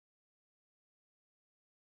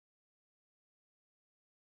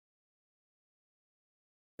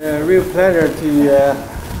A real pleasure to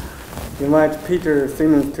invite Peter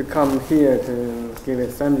Simmons to come here to give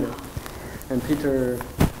a seminar. And Peter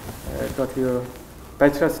got your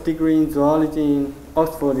bachelor's degree in zoology in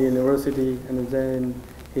Oxford University, and then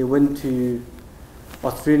he went to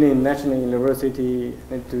Australian National University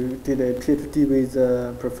and did a PhD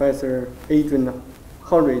with Professor Adrian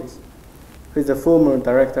Horridge, who is the former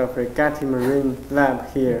director of the Getty Marine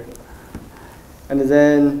Lab here. And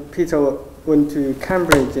then Peter went to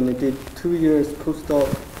Cambridge and did 2 years postdoc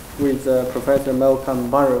with Professor Malcolm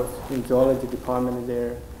Burrows in zoology department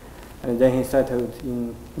there. And then he settled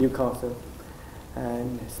in Newcastle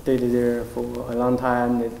and stayed there for a long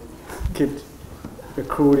time. They kept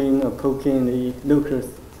recruiting or poking the locust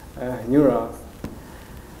neurons.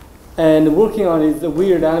 And working on these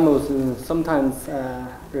weird animals sometimes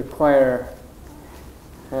require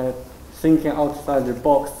thinking outside the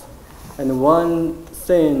box. And one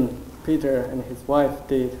thing Peter and his wife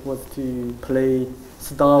did was to play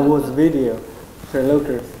Star Wars video to a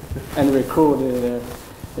locust and record the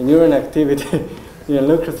neuron activity in a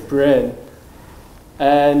locust brain.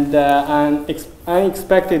 And an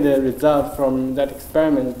unexpected result from that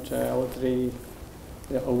experiment was the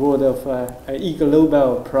award of an Ig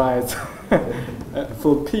Nobel Prize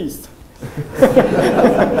for peace.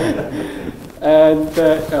 And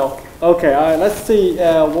okay, let's see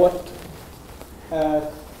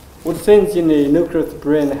what things in the locust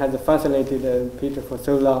brain has fascinated Peter for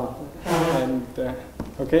so long. And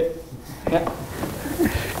okay, yeah.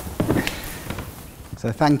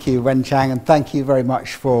 So thank you, Wen Chang, and thank you very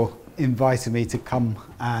much for inviting me to come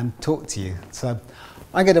and talk to you. So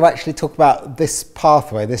I'm going to actually talk about this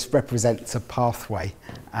pathway. This represents a pathway,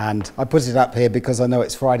 and I put it up here because I know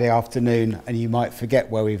it's Friday afternoon and you might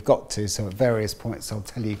forget where we've got to. So at various points I'll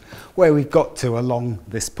tell you where we've got to along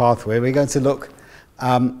this pathway. We're going to look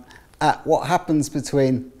at what happens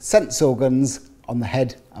between sense organs on the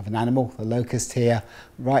head of an animal, the locust here,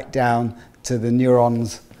 right down to the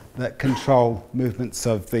neurons that control movements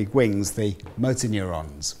of the wings, the motor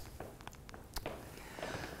neurons.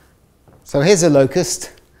 So here's a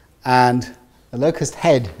locust, and the locust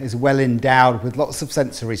head is well endowed with lots of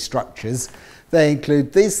sensory structures. They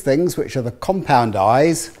include these things, which are the compound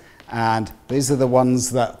eyes, and these are the ones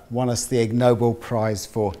that won us the Ig Nobel Prize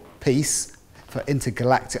for Peace, for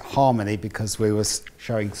intergalactic harmony, because we were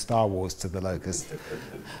showing Star Wars to the locust.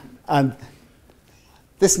 And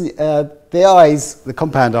this, the eyes, the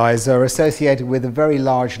compound eyes, are associated with a very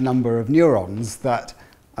large number of neurons that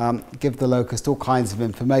give the locust all kinds of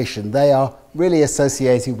information. They are really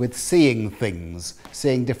associated with seeing things,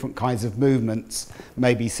 seeing different kinds of movements,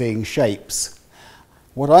 maybe seeing shapes.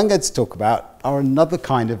 What I'm going to talk about are another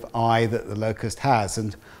kind of eye that the locust has,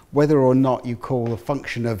 and whether or not you call the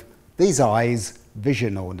function of these eyes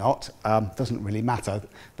vision or not doesn't really matter.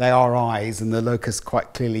 They are eyes, and the locust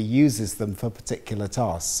quite clearly uses them for particular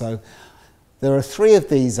tasks. So there are 3 of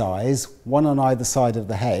these eyes, one on either side of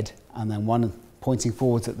the head and then one pointing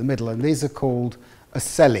forwards at the middle, and these are called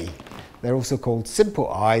ocelli. They're also called simple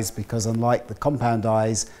eyes because, unlike the compound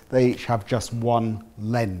eyes, they each have just one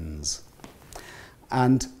lens.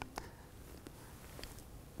 And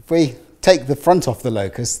if we take the front off the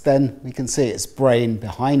locust, then we can see its brain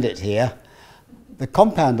behind it here. The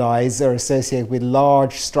compound eyes are associated with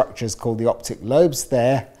large structures called the optic lobes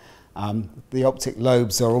there. The optic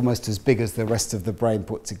lobes are almost as big as the rest of the brain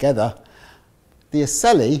put together. The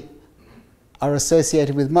ocelli are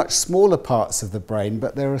associated with much smaller parts of the brain,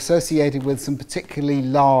 but they're associated with some particularly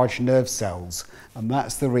large nerve cells. And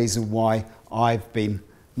that's the reason why I've been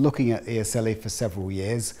looking at the ocelli for several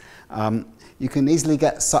years. You can easily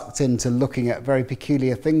get sucked into looking at very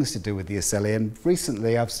peculiar things to do with the ocelli, and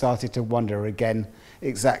recently I've started to wonder again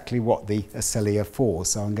exactly what the ocelli are for.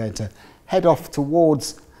 So I'm going to head off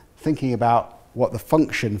towards thinking about what the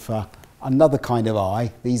function for another kind of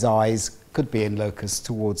eye, these eyes, could be in locusts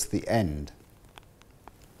towards the end.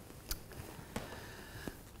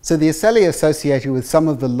 So the ocelli are associated with some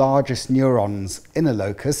of the largest neurons in a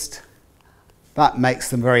locust. That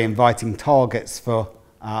makes them very inviting targets for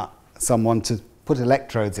someone to put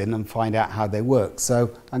electrodes in and find out how they work.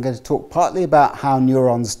 So I'm going to talk partly about how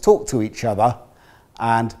neurons talk to each other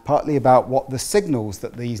and partly about what the signals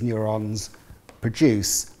that these neurons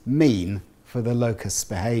produce mean for the locust's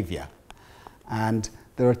behaviour. And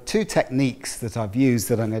there are 2 techniques that I've used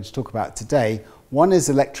that I'm going to talk about today. One is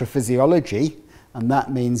electrophysiology, and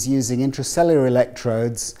that means using intracellular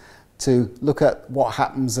electrodes to look at what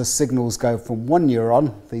happens as signals go from one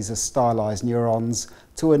neuron, these are stylized neurons,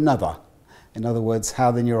 to another. In other words,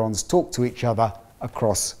 how the neurons talk to each other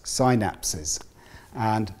across synapses.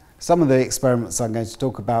 And some of the experiments I'm going to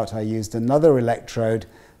talk about, I used another electrode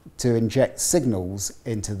to inject signals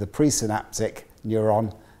into the presynaptic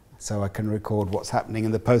neuron so I can record what's happening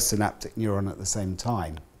in the postsynaptic neuron at the same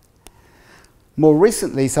time. More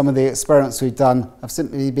recently, some of the experiments we've done have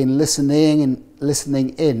simply been listening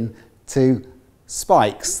in to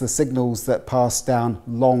spikes, the signals that pass down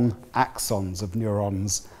long axons of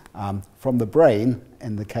neurons from the brain,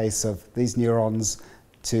 in the case of these neurons,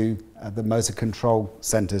 to the motor control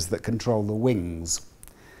centres that control the wings.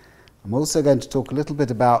 I'm also going to talk a little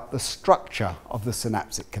bit about the structure of the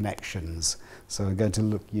synaptic connections. So we're going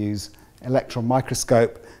to use electron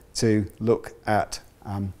microscope to look at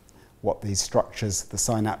what these structures, the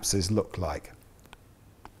synapses, look like.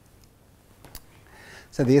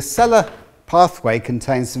 So the ocellar pathway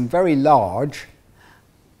contains some very large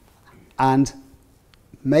and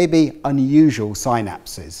maybe unusual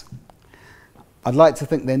synapses. I'd like to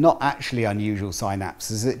think they're not actually unusual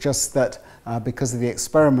synapses, it's just that because of the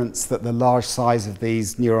experiments that the large size of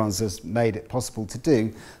these neurons has made it possible to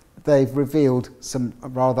do, they've revealed some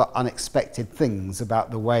rather unexpected things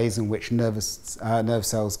about the ways in which nerve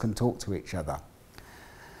cells can talk to each other.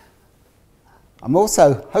 I'm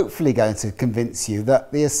also hopefully going to convince you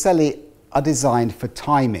that the ocelli are designed for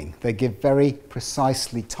timing. They give very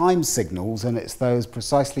precisely timed signals, and it's those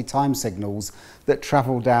precisely timed signals that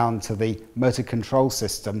travel down to the motor control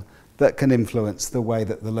system that can influence the way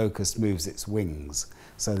that the locust moves its wings.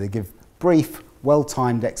 So they give brief,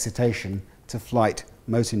 well-timed excitation to flight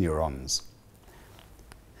motor neurons.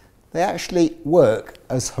 They actually work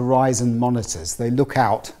as horizon monitors. They look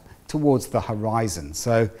out towards the horizon.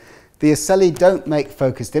 So the ocelli don't make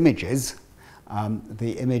focused images.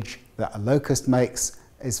 The image that a locust makes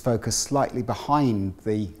is focused slightly behind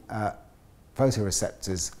the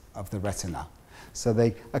photoreceptors of the retina. So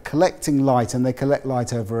they are collecting light, and they collect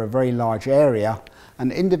light over a very large area,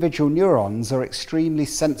 and individual neurons are extremely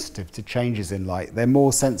sensitive to changes in light. They're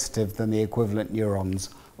more sensitive than the equivalent neurons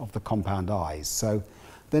of the compound eyes. So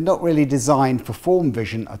they're not really designed for form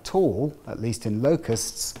vision at all, at least in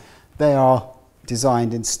locusts. They are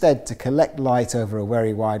designed instead to collect light over a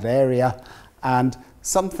very wide area, and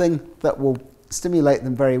something that will stimulate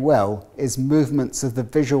them very well is movements of the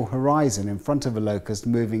visual horizon in front of a locust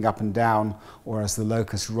moving up and down, or as the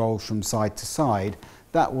locust rolls from side to side.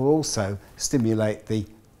 That will also stimulate the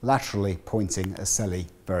laterally pointing ocelli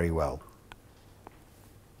very well.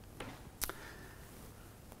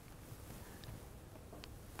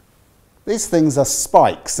 These things are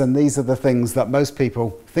spikes, and these are the things that most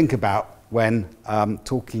people think about when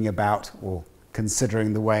talking about or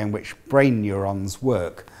considering the way in which brain neurons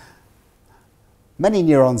work. Many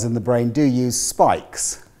neurons in the brain do use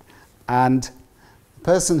spikes, and the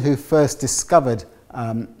person who first discovered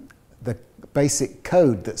the basic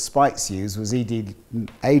code that spikes use was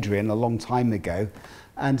Adrian a long time ago,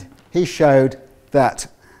 and he showed that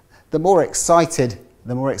the more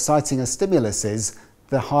exciting a stimulus is,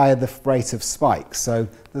 the higher the rate of spikes. So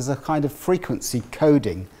there's a kind of frequency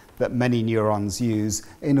coding that many neurons use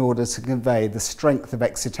in order to convey the strength of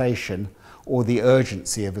excitation or the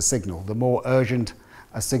urgency of a signal. The more urgent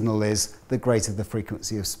a signal is, the greater the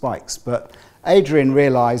frequency of spikes. But Adrian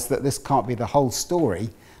realized that this can't be the whole story.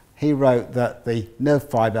 He wrote that the nerve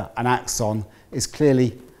fiber, an axon, is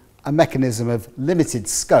clearly a mechanism of limited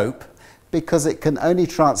scope because it can only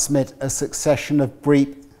transmit a succession of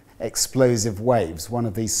brief explosive waves. One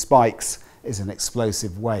of these spikes is an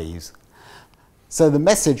explosive wave. So the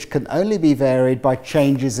message can only be varied by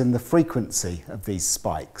changes in the frequency of these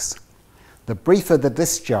spikes. The briefer the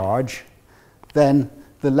discharge, then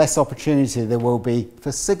the less opportunity there will be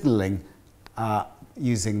for signalling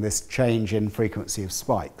using this change in frequency of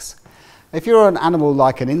spikes. If you're an animal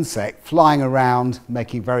like an insect flying around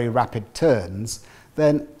making very rapid turns,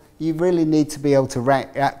 then you really need to be able to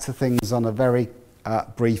react to things on a very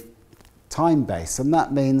brief time base, and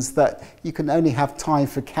that means that you can only have time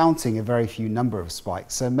for counting a very few number of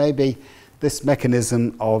spikes. So maybe this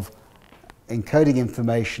mechanism of encoding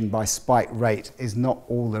information by spike rate is not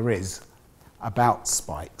all there is about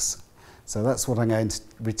spikes. So that's what I'm going to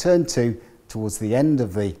return to towards the end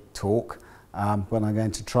of the talk, when I'm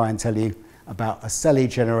going to try and tell you about ocelli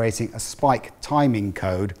generating a spike timing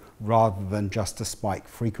code rather than just a spike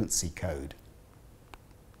frequency code.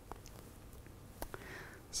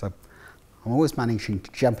 So I'm always managing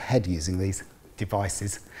to jump ahead using these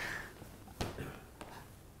devices.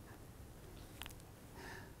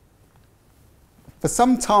 For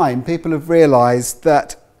some time, people have realized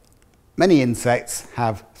that many insects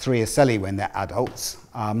have 3 ocelli when they're adults,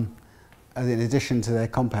 in addition to their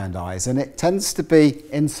compound eyes. And it tends to be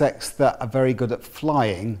insects that are very good at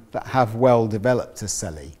flying that have well-developed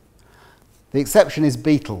ocelli. The exception is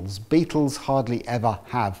beetles. Beetles hardly ever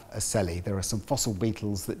have ocelli. There are some fossil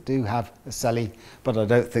beetles that do have ocelli, but I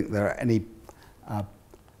don't think there are any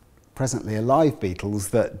presently alive beetles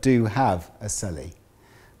that do have ocelli.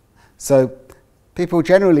 So people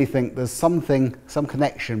generally think there's some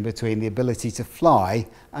connection between the ability to fly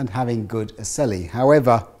and having good ocelli.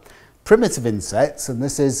 However, primitive insects, and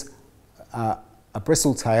this is a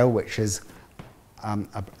bristletail, which is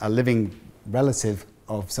a living relative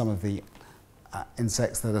of some of the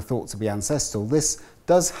insects that are thought to be ancestral, this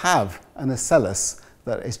does have an ocellus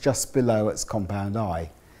that is just below its compound eye.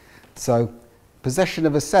 So possession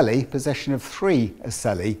of ocelli, possession of 3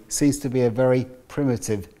 ocelli, seems to be a very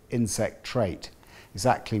primitive insect trait.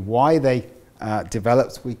 Exactly why they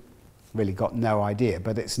developed, we really got no idea,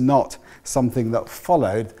 but it's not something that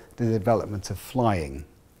followed the development of flying.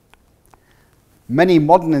 Many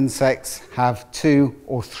modern insects have 2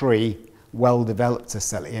 or 3 well-developed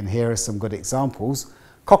ocelli, and here are some good examples.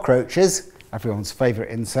 Cockroaches, everyone's favourite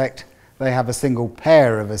insect, they have a single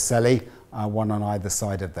pair of ocelli, one on either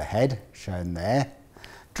side of the head, shown there.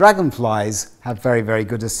 Dragonflies have very, very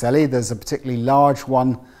good ocelli. There's a particularly large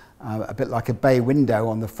one, a bit like a bay window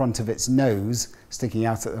on the front of its nose, sticking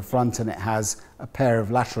out at the front, and it has a pair of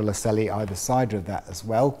lateral ocelli either side of that as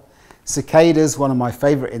well. Cicadas, one of my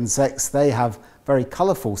favourite insects, they have very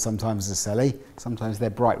colourful sometimes ocelli, sometimes they're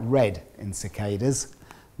bright red in cicadas.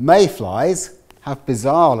 Mayflies have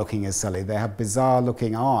bizarre looking ocelli, they have bizarre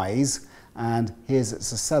looking eyes, and here's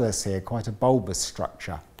its ocellus here, quite a bulbous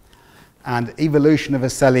structure. And evolution of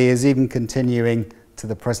ocelli is even continuing to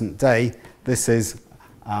the present day. This is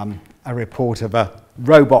a report of a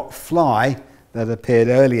robot fly that appeared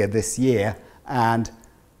earlier this year, and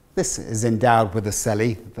this is endowed with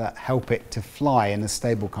ocelli that help it to fly in a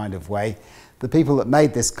stable kind of way. The people that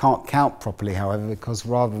made this can't count properly, however, because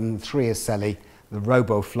rather than 3 ocelli, the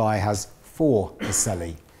robo-fly has 4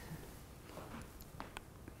 ocelli.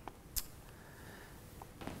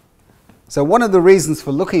 So one of the reasons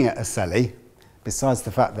for looking at ocelli, besides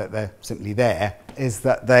the fact that they're simply there, is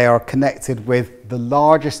that they are connected with the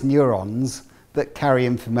largest neurons that carry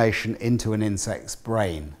information into an insect's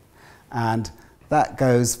brain. And that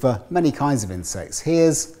goes for many kinds of insects.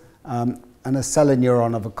 Here's an ocellar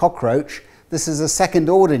neuron of a cockroach. This is a second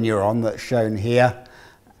order neuron that's shown here.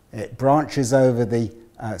 It branches over the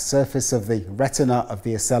surface of the retina of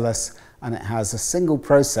the ocellus, and it has a single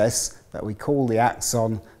process that we call the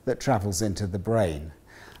axon that travels into the brain.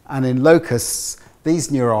 And in locusts,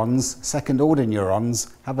 these neurons, second order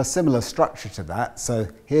neurons, have a similar structure to that. So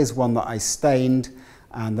here's one that I stained,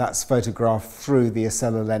 and that's photographed through the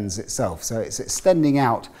ocellar lens itself. So it's extending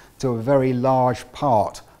out to a very large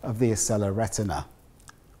part of the ocellar retina.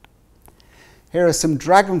 Here are some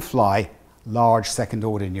dragonfly large second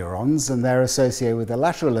order neurons, and they're associated with the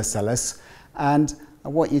lateral ocellus, and I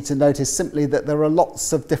want you to notice simply that there are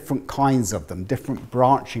lots of different kinds of them, different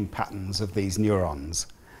branching patterns of these neurons.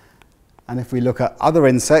 And if we look at other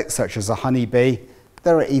insects, such as a honeybee,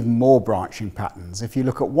 there are even more branching patterns. If you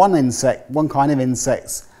look at one kind of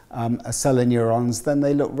insect's ocellar neurons, then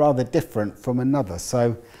they look rather different from another.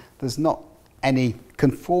 So there's not any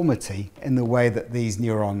conformity in the way that these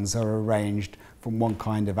neurons are arranged from one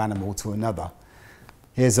kind of animal to another.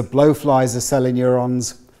 Here's a blowfly's ocellar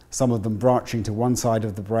neurons, some of them branching to one side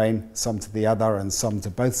of the brain, some to the other, and some to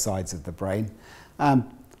both sides of the brain.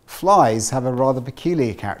 Flies have a rather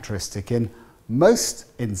peculiar characteristic. In most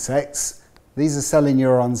insects, these ocellar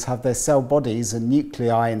neurons have their cell bodies and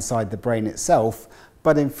nuclei inside the brain itself,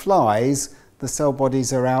 but in flies, the cell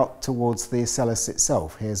bodies are out towards the ocellus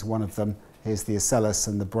itself. Here's one of them. Here's the ocellus,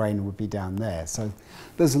 and the brain would be down there. So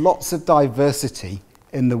there's lots of diversity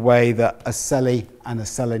in the way that ocelli and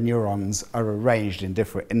ocellar neurons are arranged in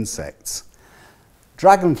different insects.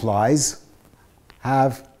 Dragonflies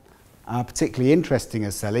have a particularly interesting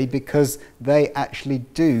ocelli because they actually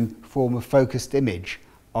do form a focused image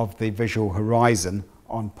of the visual horizon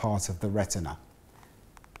on part of the retina.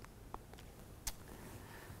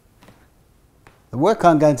 The work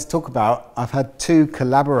I'm going to talk about, I've had 2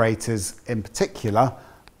 collaborators in particular.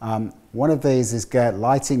 One of these is Gerd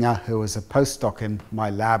Leitinger, who was a postdoc in my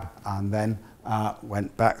lab and then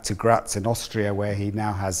went back to Graz in Austria, where he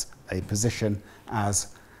now has a position as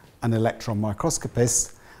an electron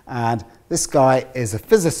microscopist. And this guy is a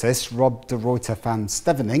physicist, Rob de Ruyter van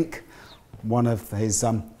Stevenink. One of his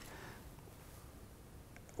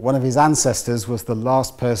ancestors was the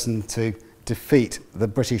last person to defeat the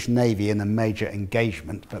British Navy in a major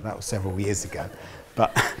engagement, but that was several years ago.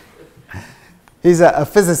 But he's a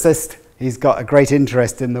physicist. He's got a great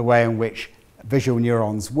interest in the way in which visual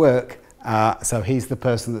neurons work, So he's the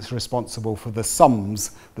person that's responsible for the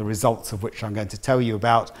sums, the results of which I'm going to tell you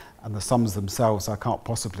about, and the sums themselves I can't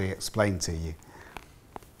possibly explain to you.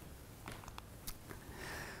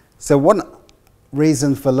 So one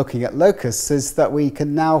reason for looking at locusts is that we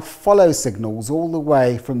can now follow signals all the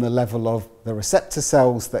way from the level of the receptor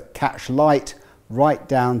cells that catch light right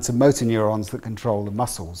down to motor neurons that control the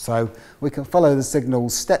muscles. So we can follow the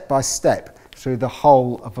signals step by step through the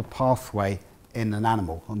whole of a pathway in an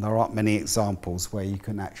animal, and there aren't many examples where you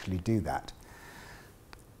can actually do that.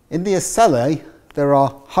 In the ocelli, there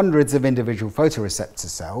are hundreds of individual photoreceptor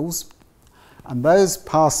cells, and those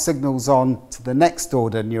pass signals on to the next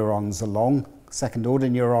order neurons along, second order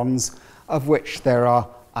neurons, of which there are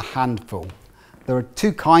a handful. There are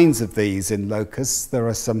two kinds of these in locusts. There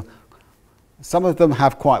are some of them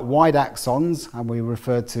have quite wide axons, and we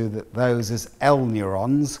refer to those as L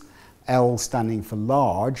neurons, L standing for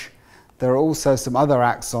large. There are also some other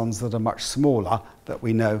axons that are much smaller that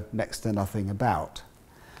we know next to nothing about.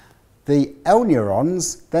 The L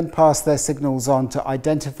neurons then pass their signals on to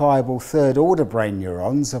identifiable third order brain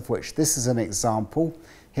neurons, of which this is an example.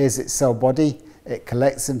 Here's its cell body. It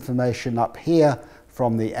collects information up here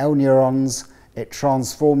from the L neurons. It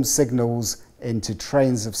transforms signals into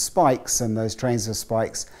trains of spikes, and those trains of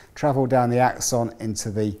spikes travel down the axon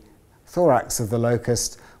into the thorax of the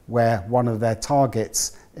locust, where one of their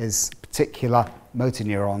targets is particular motor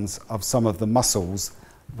neurons of some of the muscles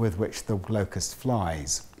with which the locust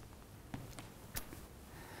flies.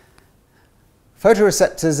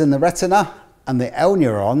 Photoreceptors in the retina and the L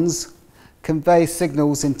neurons convey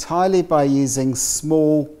signals entirely by using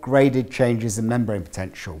small graded changes in membrane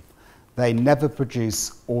potential. They never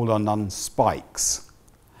produce all or none spikes.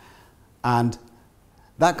 And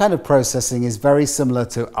that kind of processing is very similar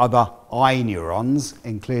to other eye neurons,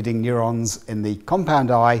 including neurons in the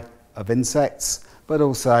compound eye of insects, but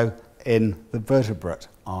also in the vertebrate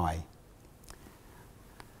eye.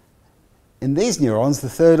 In these neurons, the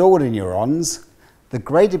third order neurons, the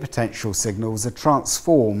graded potential signals are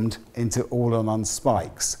transformed into all or none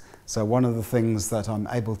spikes. So one of the things that I'm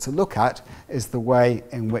able to look at is the way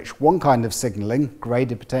in which one kind of signalling,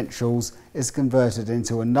 graded potentials, is converted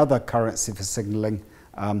into another currency for signalling,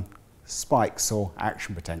 spikes or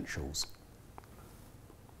action potentials.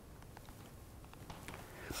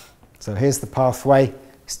 So here's the pathway.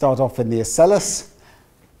 Start off in the ocellus.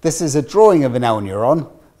 This is a drawing of an L neuron.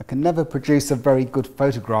 I can never produce a very good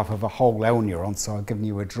photograph of a whole L neuron, so I've given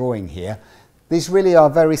you a drawing here. These really are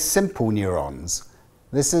very simple neurons.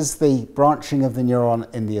 This is the branching of the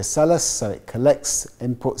neuron in the ocellus, so it collects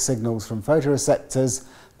input signals from photoreceptors.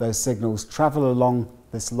 Those signals travel along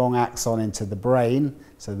this long axon into the brain,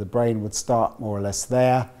 so the brain would start more or less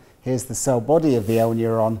there. Here's the cell body of the L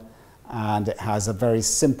neuron, and it has a very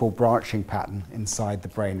simple branching pattern inside the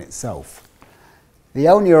brain itself. The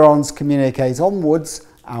L neurons communicate onwards,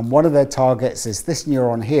 and one of their targets is this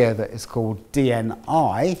neuron here that is called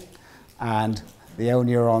DNI, and the L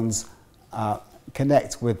neurons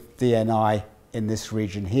connect with DNI in this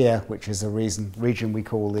region here, which is a region we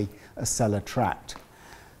call the ocellar tract.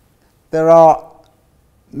 There are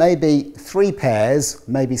maybe 3 pairs,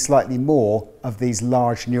 maybe slightly more, of these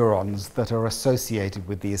large neurons that are associated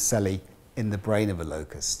with the ocelli in the brain of a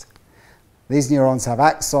locust. These neurons have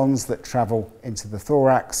axons that travel into the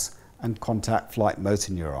thorax and contact flight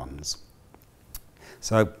motor neurons.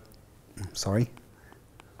 So, sorry.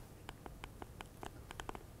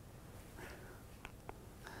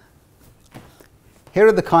 Here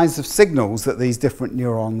are the kinds of signals that these different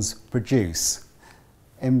neurons produce.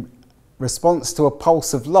 In response to a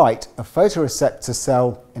pulse of light, a photoreceptor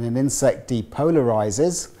cell in an insect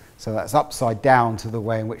depolarises, so that's upside down to the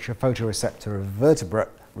way in which a photoreceptor of a vertebrate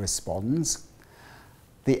responds.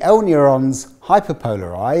 The L neurons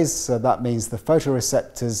hyperpolarise, so that means the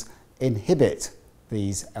photoreceptors inhibit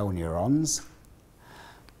these L neurons.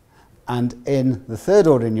 And in the third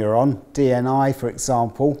order neuron, DNI for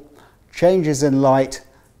example, changes in light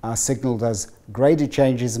are signalled as graded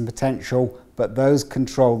changes in potential, but those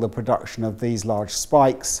control the production of these large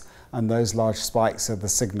spikes, and those large spikes are the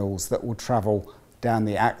signals that will travel down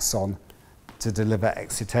the axon to deliver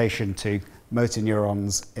excitation to motor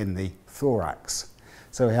neurons in the thorax.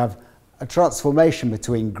 So we have a transformation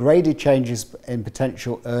between graded changes in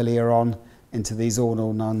potential earlier on into these all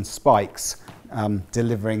or none spikes,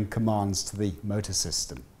 delivering commands to the motor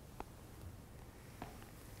system.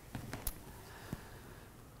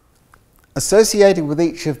 Associated with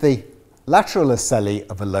each of the lateral ocelli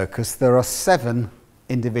of a locust, there are 7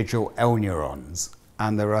 individual L neurons,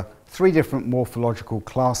 and there are 3 different morphological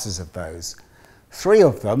classes of those. 3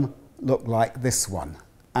 of them look like this one,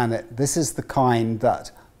 and this is the kind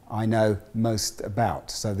that I know most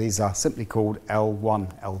about. So these are simply called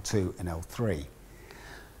L1, L2 and L3.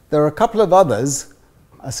 There are a couple of others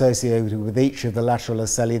associated with each of the lateral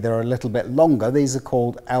ocelli. They're a little bit longer. These are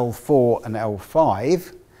called L4 and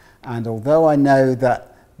L5. And although I know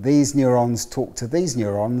that these neurons talk to these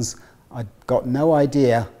neurons, I've got no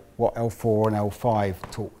idea what L4 and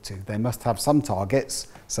L5 talk to. They must have some targets,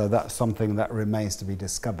 so that's something that remains to be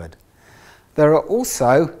discovered. There are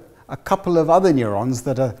also a couple of other neurons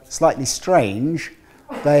that are slightly strange.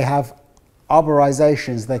 They have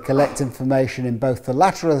arborizations. They collect information in both the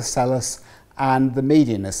lateral ocellus and the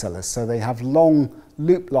median ocellus. So they have long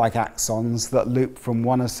loop-like axons that loop from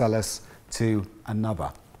one ocellus to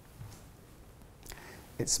another.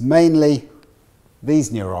 It's mainly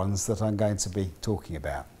these neurons that I'm going to be talking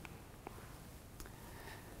about.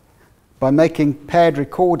 By making paired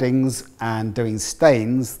recordings and doing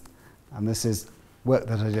stains, and this is work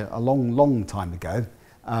that I did a long time ago,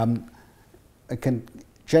 it can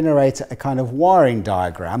generate a kind of wiring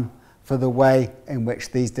diagram for the way in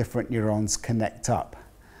which these different neurons connect up.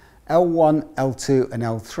 L1, L2 and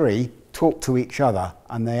L3 talk to each other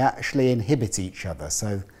and they actually inhibit each other.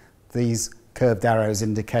 So these curved arrows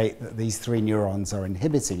indicate that these three neurons are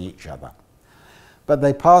inhibiting each other. But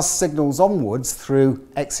they pass signals onwards through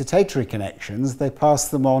excitatory connections. They pass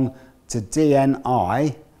them on to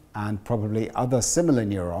DNI and probably other similar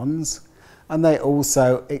neurons. And they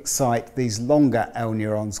also excite these longer L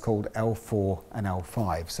neurons called L4 and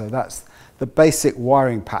L5. So that's the basic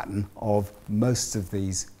wiring pattern of most of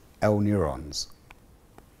these L neurons.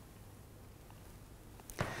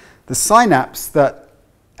 The synapse that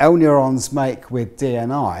L neurons make with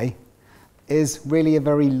DNI is really a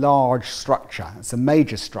very large structure. It's a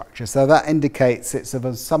major structure, so that indicates it's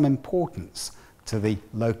of some importance to the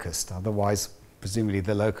locust. Otherwise, presumably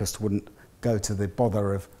the locust wouldn't go to the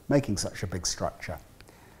bother of making such a big structure.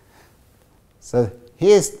 So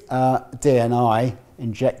here's DNI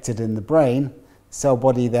injected in the brain, cell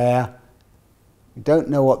body there. We don't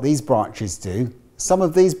know what these branches do. Some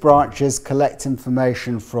of these branches collect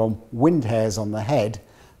information from wind hairs on the head.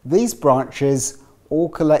 These branches all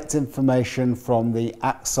collect information from the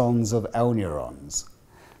axons of L neurons.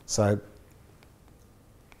 So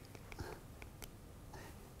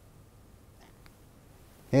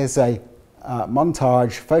here's a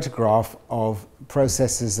montage photograph of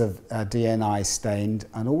processes of DNI stained,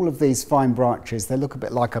 and all of these fine branches, they look a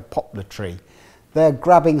bit like a poplar tree. They're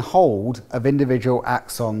grabbing hold of individual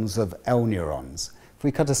axons of L neurons. If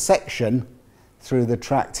we cut a section through the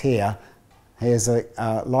tract here, here's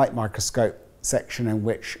a light microscope section in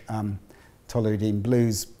which toluidine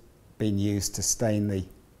blue's been used to stain the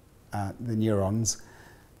neurons.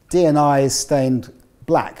 DNI is stained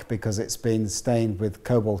black because it's been stained with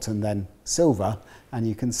cobalt and then silver, and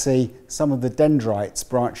you can see some of the dendrites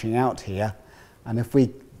branching out here. And if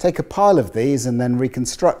we take a pile of these and then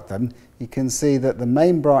reconstruct them, you can see that the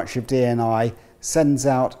main branch of DNI sends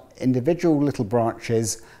out individual little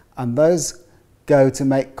branches, and those go to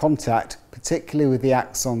make contact particularly with the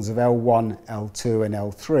axons of L1, L2 and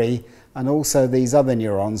L3, and also these other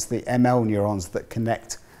neurons, the ML neurons that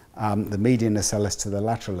connect the median ocellus to the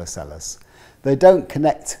lateral ocellus. They don't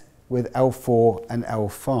connect with L4 and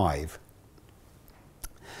L5.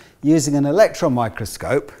 Using an electron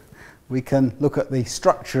microscope, we can look at the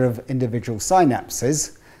structure of individual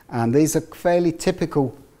synapses, and these are fairly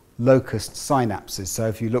typical locust synapses. So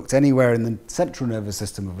if you looked anywhere in the central nervous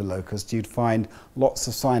system of a locust, you'd find lots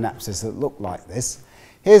of synapses that look like this.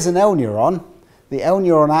 Here's an L neuron. The L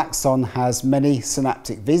neuron axon has many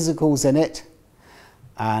synaptic vesicles in it,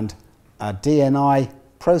 and DNI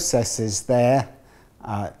processes there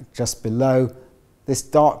just below this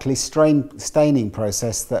darkly staining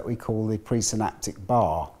process that we call the presynaptic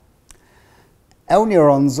bar. L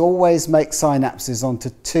neurons always make synapses onto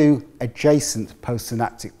two adjacent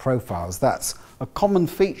postsynaptic profiles. That's a common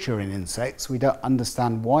feature in insects. We don't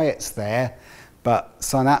understand why it's there, but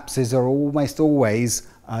synapses are almost always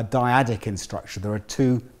dyadic in structure. There are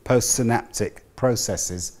two postsynaptic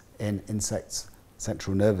processes in insects'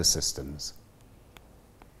 central nervous systems.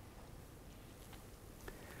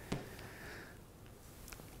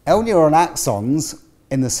 L neuron axons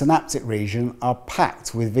in the synaptic region are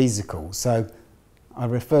packed with vesicles. So I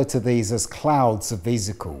refer to these as clouds of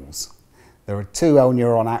vesicles. There are two L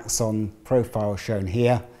neuron axon profiles shown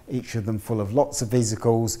here, each of them full of lots of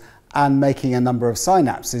vesicles and making a number of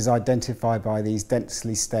synapses identified by these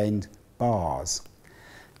densely stained bars.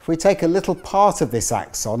 If we take a little part of this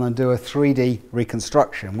axon and do a 3D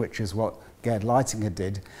reconstruction, which is what Gerd Leitinger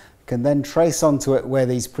did, can then trace onto it where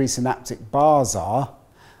these presynaptic bars are,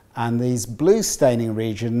 And these blue staining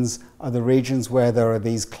regions are the regions where there are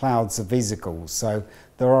these clouds of vesicles. So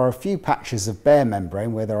there are a few patches of bare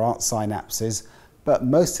membrane where there aren't synapses, but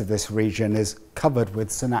most of this region is covered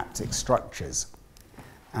with synaptic structures.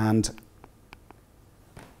 And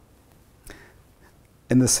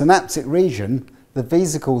in the synaptic region, the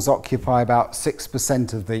vesicles occupy about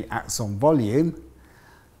 6% of the axon volume.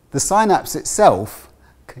 The synapse itself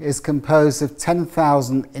is composed of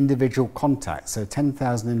 10,000 individual contacts, so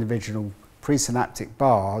 10,000 individual presynaptic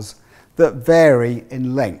bars that vary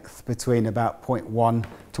in length between about 0.1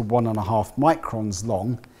 to 1.5 microns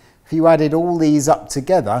long. If you added all these up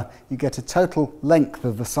together, you get a total length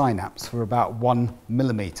of the synapse for about 1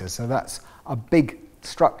 millimetre. So that's a big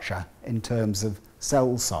structure in terms of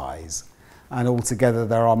cell size. And altogether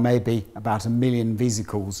there are maybe about 1 million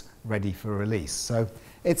vesicles ready for release. So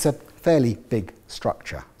it's a fairly big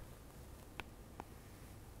structure.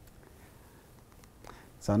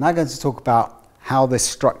 So I'm now going to talk about how this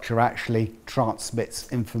structure actually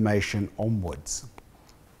transmits information onwards.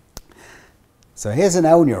 So here's an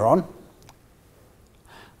L neuron.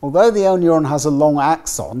 Although the L neuron has a long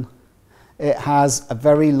axon, it has a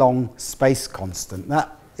very long space constant.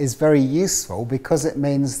 That is very useful because it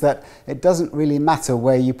means that it doesn't really matter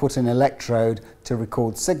where you put an electrode to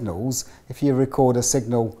record signals. If you record a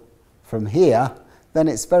signal from here, then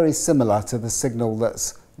it's very similar to the signal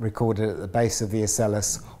that's recorded at the base of the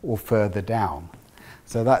ocellus or further down.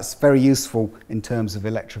 So that's very useful in terms of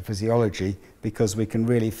electrophysiology because we can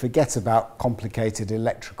really forget about complicated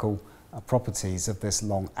electrical properties of this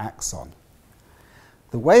long axon.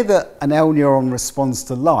 The way that an L neuron responds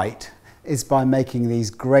to light is by making these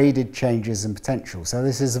graded changes in potential. So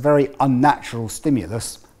this is a very unnatural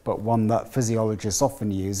stimulus, but one that physiologists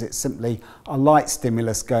often use. It's simply a light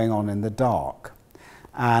stimulus going on in the dark.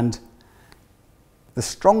 And the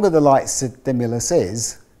stronger the light stimulus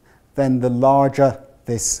is, then the larger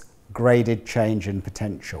this graded change in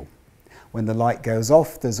potential. When the light goes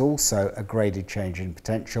off, there's also a graded change in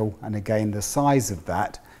potential, and again the size of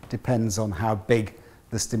that depends on how big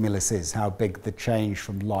the stimulus is, how big the change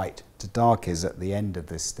from light to dark is at the end of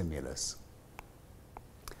this stimulus.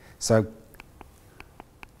 So,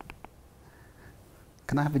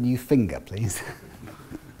 can I have a new finger, please?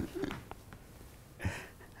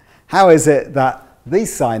 How is it that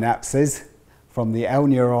these synapses, from the L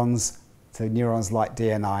neurons to neurons like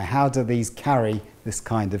DNI, how do these carry this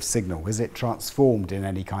kind of signal? Is it transformed in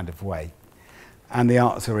any kind of way? And the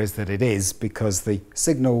answer is that it is, because the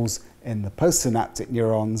signals in the postsynaptic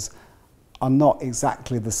neurons are not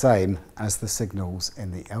exactly the same as the signals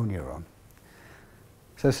in the L neuron.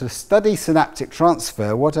 So to study synaptic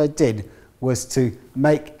transfer, what I did was to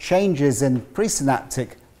make changes in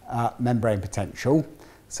presynaptic membrane potential.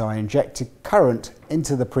 So I injected current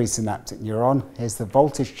into the presynaptic neuron. Here's the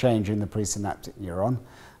voltage change in the presynaptic neuron.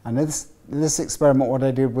 And in this experiment, what I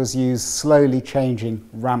did was use slowly changing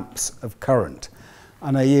ramps of current.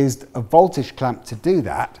 And I used a voltage clamp to do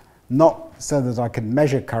that, not so that I could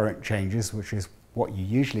measure current changes, which is what you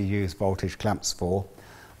usually use voltage clamps for,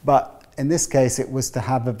 but in this case it was to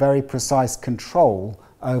have a very precise control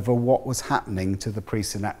over what was happening to the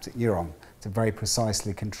presynaptic neuron, to very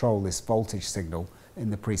precisely control this voltage signal in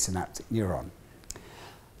the presynaptic neuron.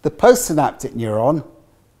 The postsynaptic neuron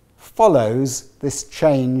follows this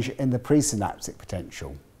change in the presynaptic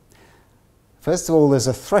potential. First of all, there's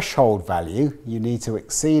a threshold value. You need to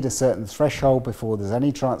exceed a certain threshold before there's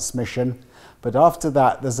any transmission. But after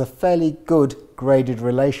that, there's a fairly good graded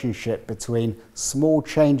relationship between small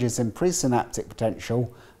changes in presynaptic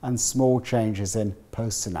potential and small changes in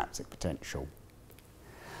postsynaptic potential.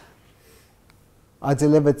 I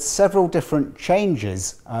delivered several different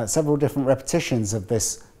changes, several different repetitions of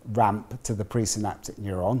this ramp to the presynaptic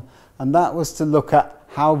neuron, and that was to look at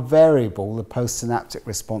how variable the postsynaptic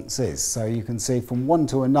response is. So you can see from one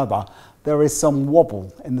to another there is some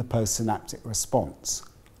wobble in the postsynaptic response.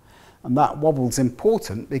 And that wobble is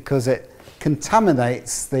important because it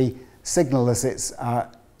contaminates the signal as it's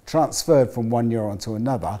transferred from one neuron to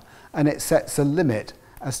another, and it sets a limit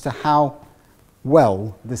as to how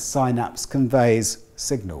well this synapse conveys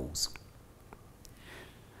signals.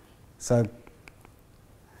 So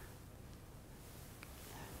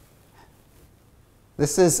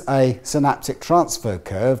this is a synaptic transfer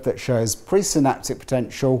curve that shows presynaptic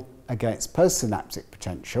potential against postsynaptic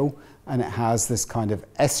potential, and it has this kind of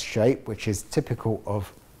S shape, which is typical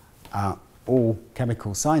of all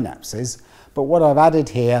chemical synapses. But what I've added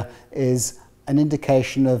here is an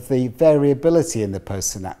indication of the variability in the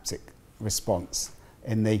postsynaptic response,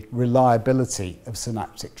 in the reliability of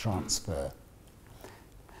synaptic transfer.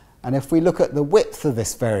 And if we look at the width of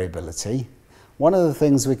this variability, one of the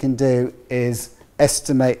things we can do is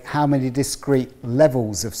estimate how many discrete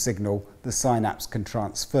levels of signal the synapse can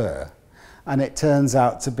transfer. And it turns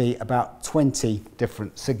out to be about 20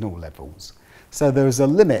 different signal levels. So there is a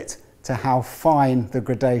limit to how fine the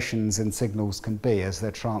gradations in signals can be as they're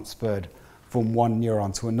transferred from one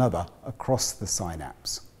neuron to another across the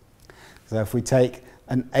synapse. So if we take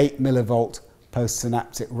an 8 millivolt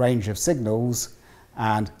postsynaptic range of signals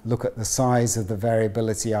and look at the size of the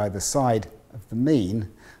variability either side of the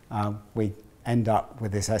mean, we end up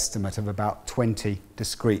with this estimate of about 20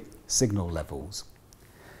 discrete signal levels.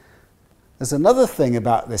 There's another thing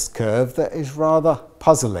about this curve that is rather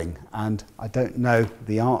puzzling, and I don't know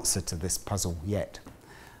the answer to this puzzle yet.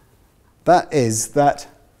 That is that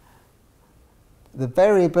the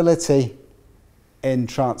variability in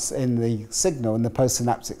the signal, in the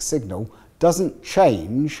postsynaptic signal, doesn't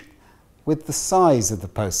change with the size of the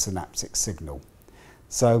postsynaptic signal.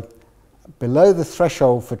 So below the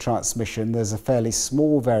threshold for transmission, there's a fairly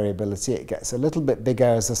small variability. It gets a little bit bigger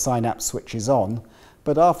as the synapse switches on,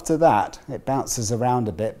 but after that it bounces around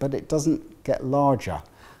a bit, but it doesn't get larger.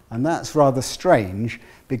 And that's rather strange,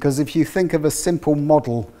 because if you think of a simple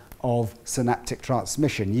model of synaptic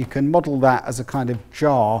transmission, you can model that as a kind of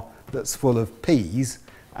jar that's full of peas,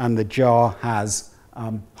 and the jar has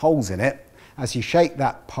holes in it. As you shake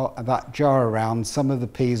that jar around, some of the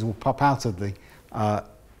peas will pop out of the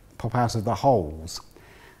holes.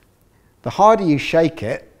 The harder you shake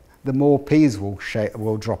it, the more peas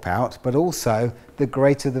will drop out, but also the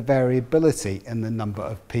greater the variability in the number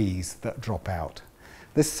of peas that drop out.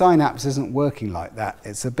 This synapse isn't working like that.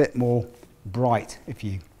 It's a bit more bright, if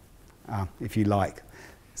you like.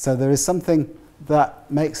 So there is something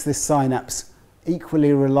that makes this synapse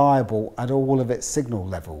equally reliable at all of its signal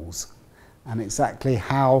levels. And exactly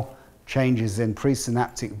how changes in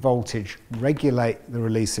presynaptic voltage regulate the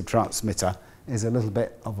release of transmitter is a little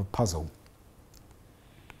bit of a puzzle.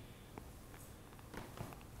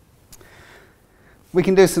 We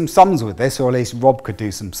can do some sums with this, or at least Rob could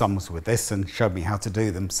do some sums with this and show me how to do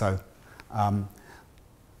them. So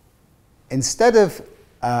instead of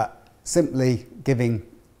simply giving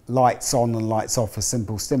lights on and lights off as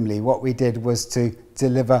simple stimuli, what we did was to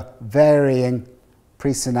deliver varying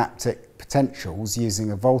presynaptic potentials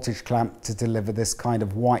using a voltage clamp to deliver this kind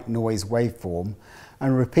of white noise waveform,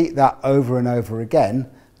 and repeat that over and over again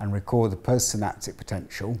and record the postsynaptic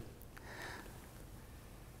potential.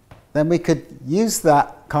 Then we could use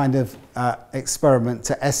that kind of experiment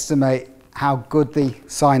to estimate how good the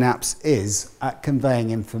synapse is at conveying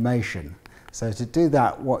information. So to do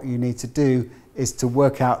that, what you need to do is to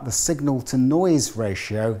work out the signal to noise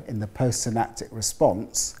ratio in the postsynaptic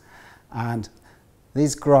response. And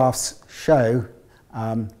these graphs show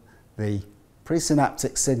the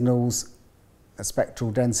presynaptic signals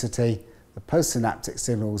spectral density, the postsynaptic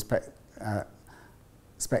signals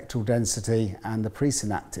spectral density, and the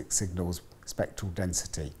presynaptic signals spectral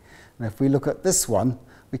density. And if we look at this one,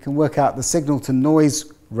 we can work out the signal to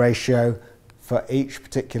noise ratio for each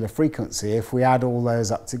particular frequency. If we add all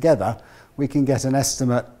those up together, we can get an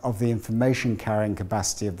estimate of the information carrying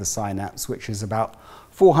capacity of the synapse, which is about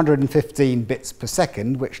 415 bits per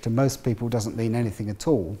second, which to most people doesn't mean anything at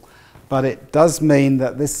all. But it does mean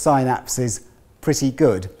that this synapse is pretty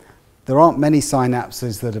good. There aren't many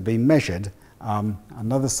synapses that have been measured.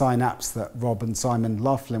 Another synapse that Rob and Simon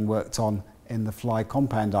Laughlin worked on in the fly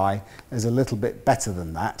compound eye is a little bit better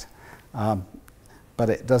than that, but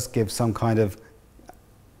it does give some kind of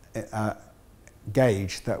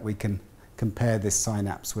gauge that we can compare this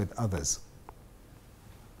synapse with others.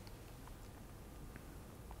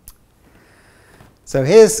 So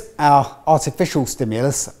here's our artificial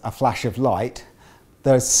stimulus, a flash of light.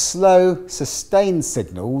 There's slow, sustained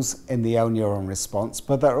signals in the L-neuron response,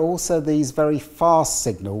 but there are also these very fast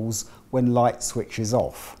signals when light switches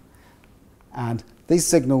off. And these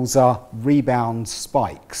signals are rebound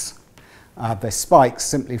spikes. They're spikes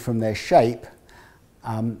simply from their shape.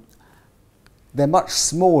 They're much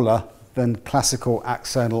smaller than classical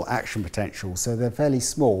axonal action potentials, so they're fairly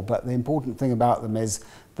small, but the important thing about them is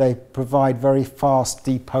they provide very fast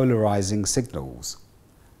depolarizing signals.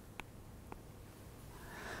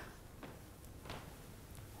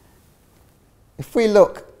 If we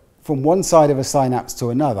look from one side of a synapse to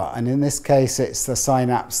another, and in this case it's the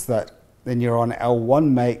synapse that the neuron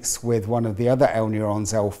L1 makes with one of the other L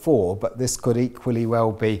neurons L4, but this could equally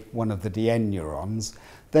well be one of the DN neurons,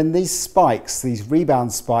 then these spikes, these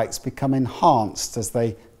rebound spikes, become enhanced as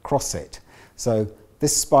they cross it. So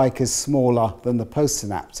this spike is smaller than the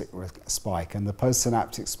postsynaptic spike, and the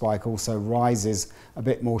postsynaptic spike also rises a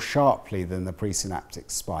bit more sharply than the presynaptic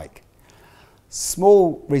spike.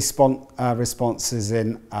 Small responses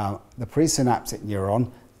in the presynaptic neuron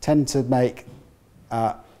tend to make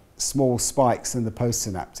small spikes in the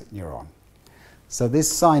postsynaptic neuron. So this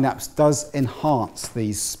synapse does enhance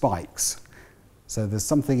these spikes. So there's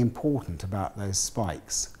something important about those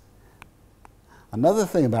spikes. Another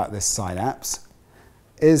thing about this synapse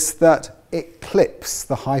is that it clips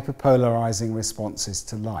the hyperpolarizing responses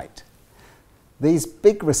to light. These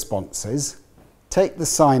big responses take the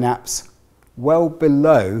synapse well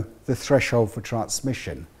below the threshold for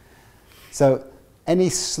transmission. So any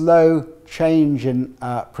slow change in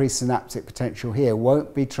presynaptic potential here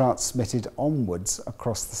won't be transmitted onwards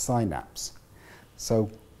across the synapse.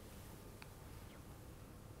 So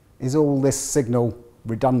is all this signal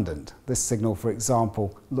redundant? This signal, for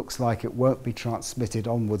example, looks like it won't be transmitted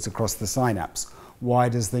onwards across the synapse. Why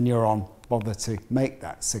does the neuron bother to make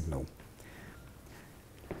that signal?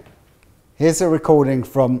 Here's a recording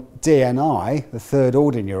from DNI, the third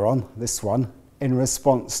order neuron, this one, in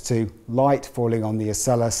response to light falling on the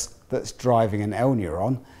ocellus that's driving an L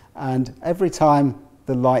neuron. And every time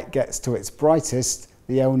the light gets to its brightest,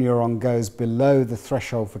 the L neuron goes below the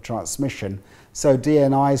threshold for transmission. So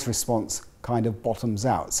DNI's response kind of bottoms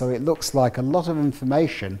out. So it looks like a lot of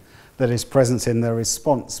information that is present in the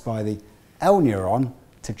response by the L neuron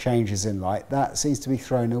to changes in light, that seems to be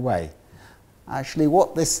thrown away. Actually,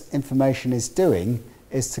 what this information is doing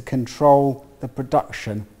is to control the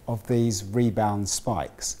production of these rebound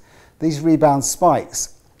spikes. These rebound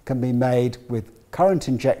spikes can be made with current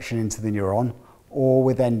injection into the neuron or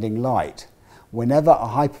with ending light. Whenever a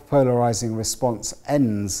hyperpolarizing response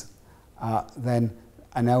ends, then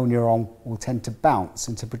an L neuron will tend to bounce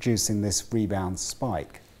into producing this rebound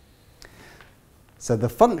spike. So the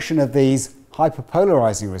function of these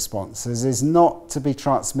hyperpolarizing responses is not to be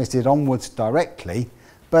transmitted onwards directly,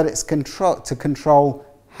 but it's to control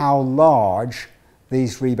how large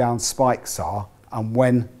these rebound spikes are and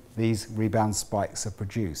when these rebound spikes are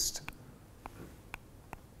produced.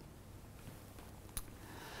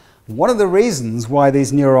 One of the reasons why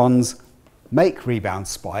these neurons make rebound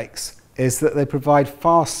spikes is that they provide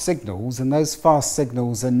fast signals, and those fast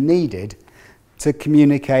signals are needed to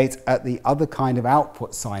communicate at the other kind of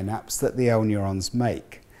output synapse that the L neurons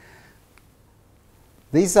make.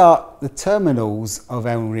 These are the terminals of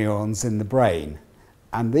L neurons in the brain,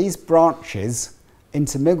 and these branches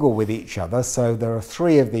intermingle with each other. So there are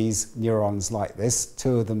 3 of these neurons like this,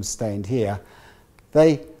 2 of them stained here.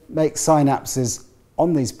 They make synapses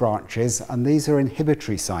on these branches, and these are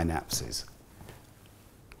inhibitory synapses.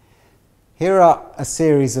 Here are a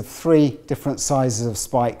series of 3 different sizes of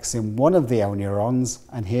spikes in one of the L neurons,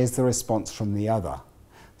 and here's the response from the other.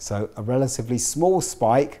 So a relatively small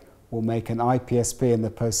spike will make an IPSP in the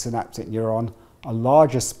postsynaptic neuron. A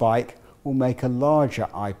larger spike will make a larger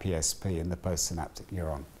IPSP in the postsynaptic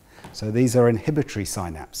neuron. So these are inhibitory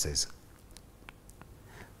synapses.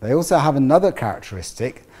 They also have another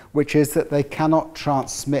characteristic, which is that they cannot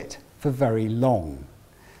transmit for very long.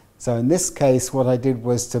 So in this case, what I did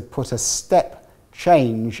was to put a step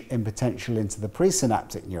change in potential into the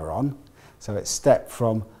presynaptic neuron. So it stepped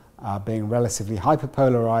from being relatively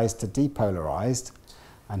hyperpolarized to depolarized.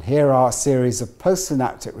 And here are a series of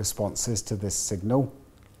postsynaptic responses to this signal.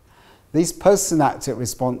 These postsynaptic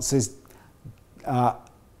responses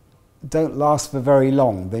don't last for very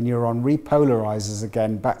long. The neuron repolarizes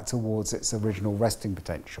again back towards its original resting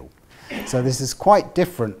potential. So this is quite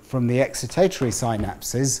different from the excitatory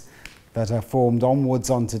synapses that are formed onwards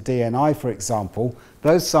onto DNI, for example.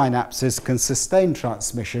 Those synapses can sustain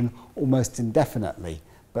transmission almost indefinitely,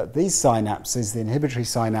 but these synapses, the inhibitory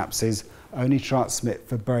synapses, only transmit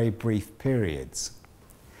for very brief periods.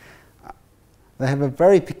 They have a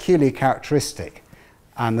very peculiar characteristic,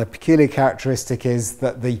 and the peculiar characteristic is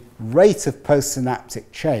that the rate of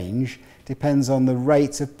postsynaptic change depends on the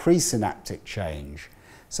rate of presynaptic change.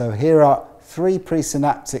 So here are 3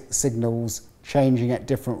 presynaptic signals changing at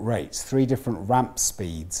different rates, 3 different ramp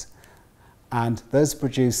speeds, and those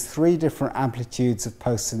produce 3 different amplitudes of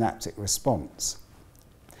postsynaptic response.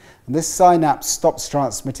 And this synapse stops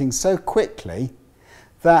transmitting so quickly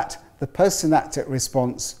that the postsynaptic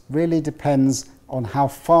response really depends on how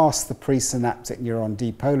fast the presynaptic neuron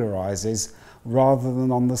depolarizes rather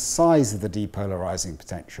than on the size of the depolarizing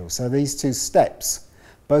potential. So these 2 steps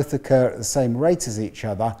both occur at the same rate as each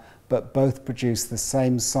other, but both produce the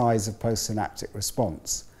same size of postsynaptic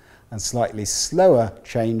response. And slightly slower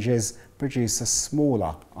changes produce a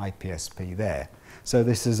smaller IPSP there. So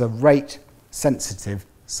this is a rate-sensitive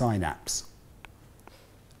synapse.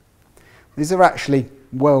 These are actually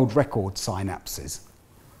world record synapses.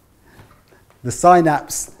 The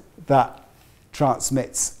synapse that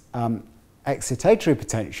transmits excitatory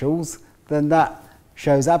potentials, then that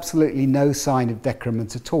shows absolutely no sign of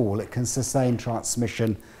decrement at all. It can sustain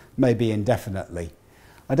transmission maybe indefinitely.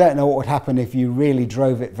 I don't know what would happen if you really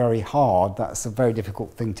drove it very hard. That's a very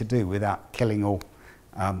difficult thing to do without killing or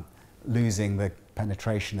losing the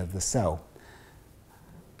penetration of the cell.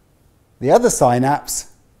 The other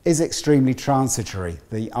synapse is extremely transitory.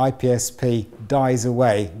 The IPSP dies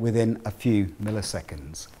away within a few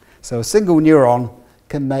milliseconds. So a single neuron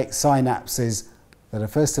can make synapses that are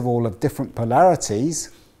first of all of different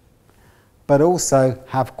polarities, but also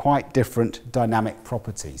have quite different dynamic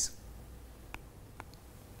properties.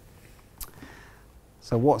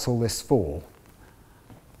 So what's all this for?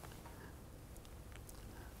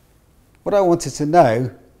 What I wanted to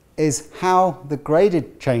know is how the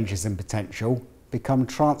graded changes in potential become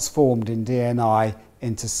transformed in DNI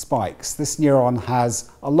into spikes. This neuron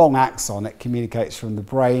has a long axon. It communicates from the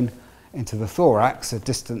brain into the thorax, a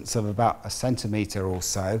distance of about a centimetre or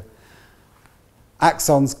so.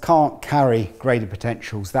 Axons can't carry graded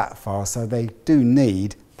potentials that far, so they do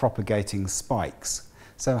need propagating spikes.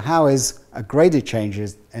 So how is a graded change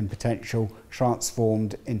in potential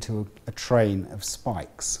transformed into a train of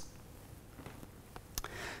spikes?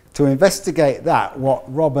 To investigate that, what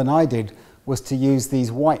Rob and I did was to use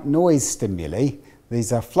these white noise stimuli.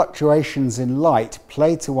 These are fluctuations in light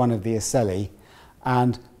played to one of the ocelli,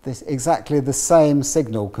 and exactly the same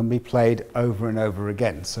signal can be played over and over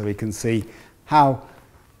again. So we can see how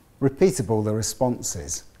repeatable the response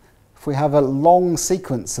is. If we have a long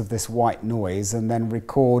sequence of this white noise and then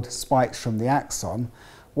record spikes from the axon,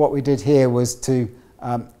 what we did here was to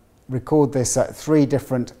record this at 3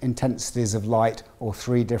 different intensities of light or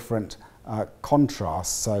 3 different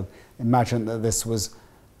contrasts. So imagine that this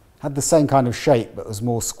had the same kind of shape but was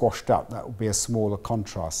more squashed up. That would be a smaller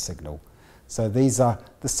contrast signal. So these are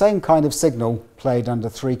the same kind of signal played under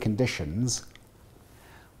 3 conditions.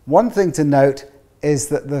 One thing to note is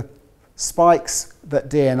that the spikes that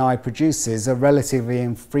DNI produces are relatively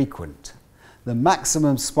infrequent. The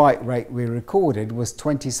maximum spike rate we recorded was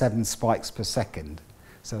 27 spikes per second,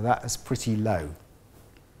 so that is pretty low.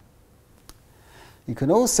 You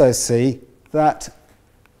can also see that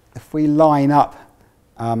if we line up,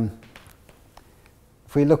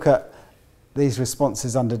 if we look at these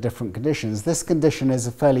responses under different conditions, this condition is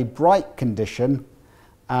a fairly bright condition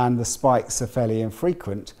and the spikes are fairly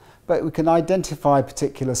infrequent, but we can identify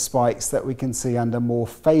particular spikes that we can see under more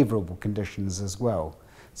favourable conditions as well.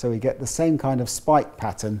 So we get the same kind of spike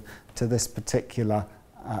pattern to this particular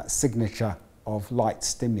signature of light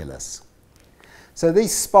stimulus. So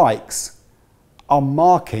these spikes are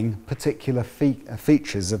marking particular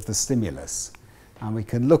features of the stimulus, and we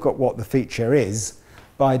can look at what the feature is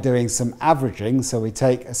by doing some averaging. So we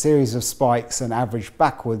take a series of spikes and average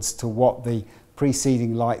backwards to what the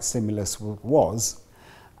preceding light stimulus was.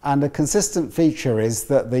 And a consistent feature is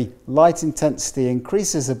that the light intensity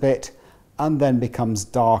increases a bit and then becomes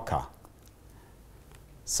darker.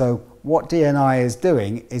 So what DNI is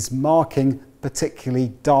doing is marking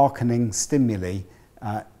particularly darkening stimuli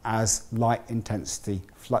as light intensity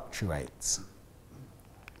fluctuates.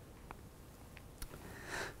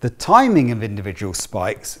 The timing of individual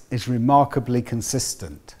spikes is remarkably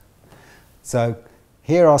consistent. So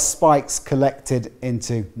here are spikes collected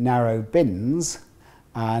into narrow bins,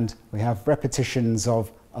 and we have repetitions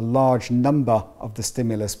of a large number of the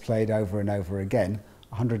stimulus played over and over again,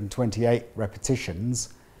 128 repetitions.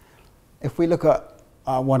 If we look at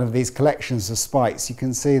one of these collections of spikes, you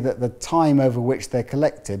can see that the time over which they're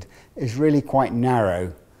collected is really quite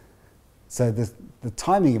narrow. So the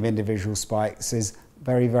timing of individual spikes is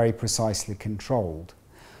very, very precisely controlled.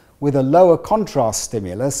 With a lower contrast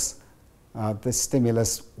stimulus, this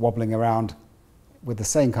stimulus wobbling around with the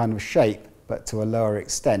same kind of shape but to a lower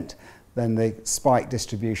extent, then the spike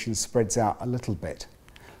distribution spreads out a little bit.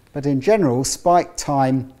 But in general, spike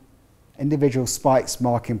time, individual spikes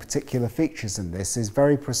marking particular features in this, is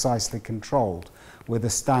very precisely controlled with a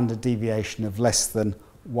standard deviation of less than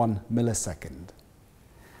 1 millisecond.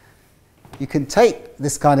 You can take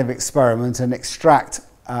this kind of experiment and extract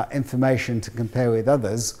information to compare with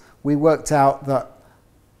others. We worked out that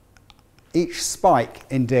each spike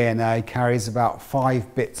in DNA carries about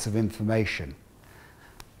 5 bits of information.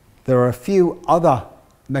 There are a few other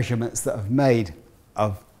measurements that have made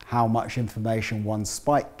of how much information one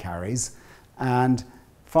spike carries, and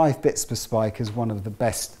 5 bits per spike is one of the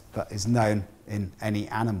best that is known in any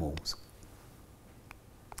animals.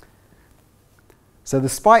 So the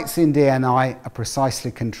spikes in DNI are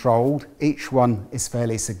precisely controlled. Each one is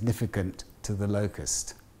fairly significant to the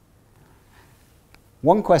locust.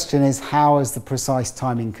 One question is, how is the precise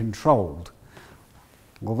timing controlled?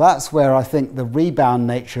 Well, that's where I think the rebound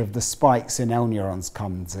nature of the spikes in L neurons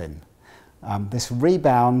comes in. This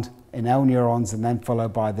rebound in L neurons and then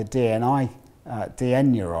followed by the DN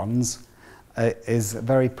neurons is a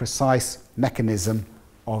very precise mechanism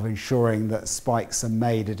of ensuring that spikes are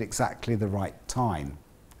made at exactly the right time.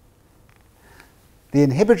 The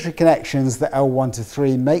inhibitory connections that L1 to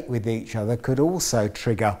 3 make with each other could also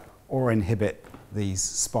trigger or inhibit these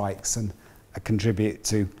spikes and contribute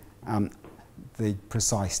to the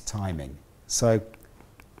precise timing. So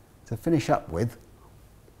to finish up with,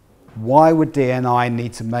 why would DNI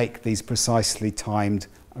need to make these precisely timed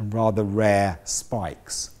and rather rare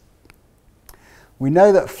spikes? We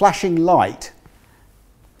know that flashing light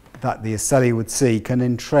that the ocelli would see can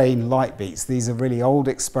entrain light beats. These are really old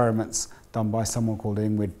experiments done by someone called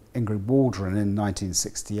Ingrid Waldron in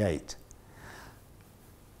 1968.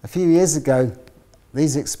 A few years ago,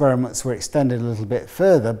 these experiments were extended a little bit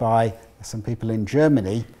further by some people in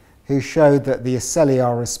Germany who showed that the ocelli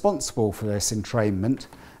are responsible for this entrainment,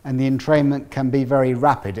 and the entrainment can be very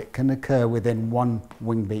rapid. It can occur within one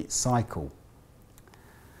wing beat cycle.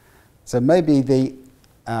 So maybe the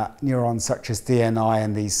neurons such as DNI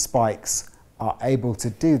and these spikes are able to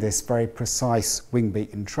do this very precise wing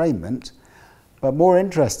beat entrainment, but more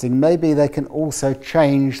interesting, maybe they can also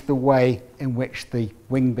change the way in which the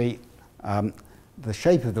wing beat, the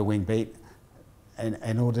shape of the wing beat,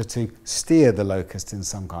 in order to steer the locust in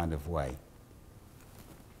some kind of way.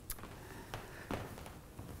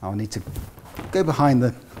 I'll need to go behind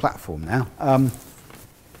the platform now.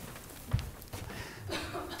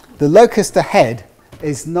 The locust ahead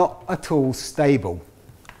is not at all stable.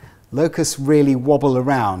 Locusts really wobble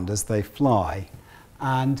around as they fly,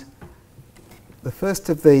 and the first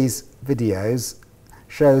of these videos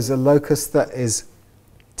shows a locust that is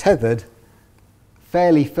tethered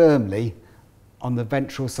fairly firmly on the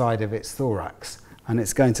ventral side of its thorax, and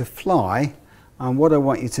it's going to fly. And what I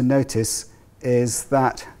want you to notice is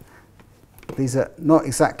that these are not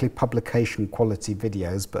exactly publication quality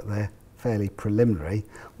videos, but they're fairly preliminary.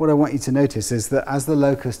 What I want you to notice is that as the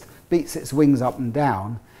locust beats its wings up and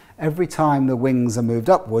down, every time the wings are moved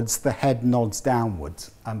upwards, the head nods downwards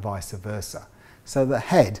and vice versa. So the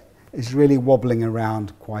head is really wobbling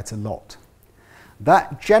around quite a lot.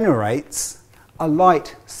 That generates a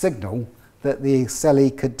light signal that the ocelli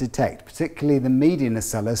could detect, particularly the median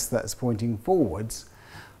ocellus that's pointing forwards,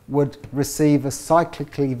 would receive a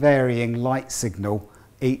cyclically varying light signal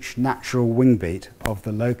each natural wing beat of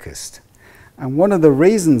the locust. And one of the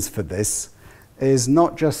reasons for this is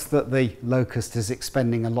not just that the locust is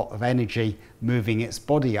expending a lot of energy moving its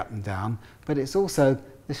body up and down, but it's also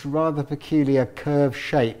this rather peculiar curved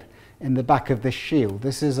shape in the back of this shield.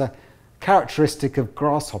 This is a characteristic of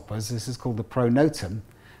grasshoppers. This is called the pronotum.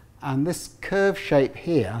 And this curved shape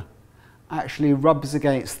here actually rubs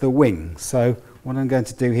against the wing. So what I'm going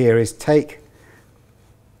to do here is take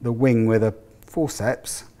the wing with a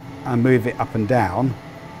forceps and move it up and down.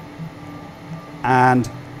 And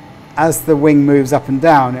as the wing moves up and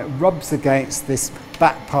down, it rubs against this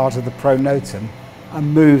back part of the pronotum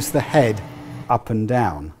and moves the head up and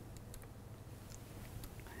down.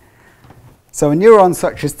 So a neuron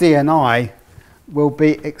such as DNI will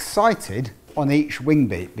be excited on each wing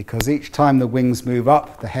beat, because each time the wings move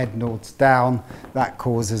up, the head nods down. That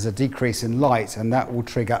causes a decrease in light, and that will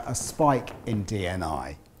trigger a spike in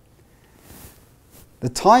DNI. The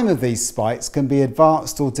time of these spikes can be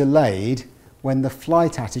advanced or delayed when the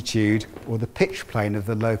flight attitude or the pitch plane of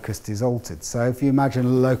the locust is altered. So if you imagine a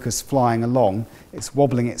locust flying along, it's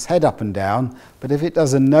wobbling its head up and down, but if it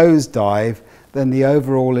does a nosedive, then the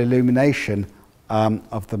overall illumination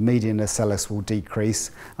of the median ocellus will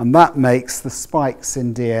decrease, and that makes the spikes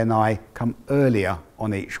in DNI come earlier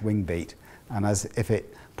on each wing beat. And as if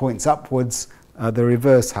it points upwards, the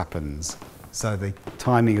reverse happens. So the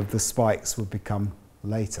timing of the spikes would become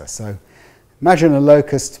later. So imagine a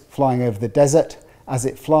locust flying over the desert. As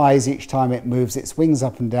it flies, each time it moves its wings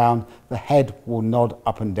up and down, the head will nod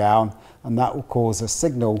up and down, and that will cause a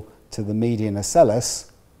signal to the median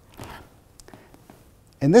ocellus.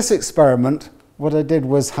 In this experiment, what I did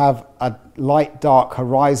was have a light dark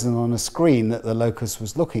horizon on a screen that the locust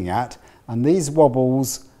was looking at, and these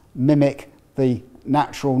wobbles mimic the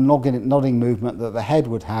natural nodding movement that the head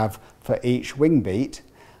would have for each wing beat.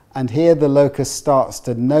 And here the locust starts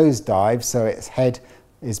to nosedive, so its head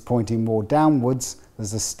is pointing more downwards.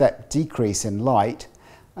 There's a step decrease in light,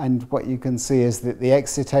 and what you can see is that the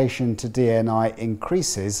excitation to DNI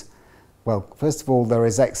increases. Well, first of all, there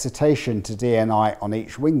is excitation to DNI on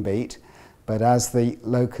each wing beat, but as the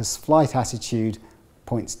locust's flight attitude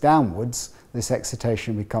points downwards, this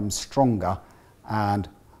excitation becomes stronger, and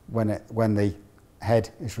when the head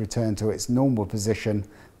is returned to its normal position,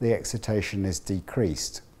 the excitation is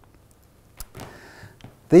decreased.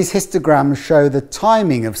 These histograms show the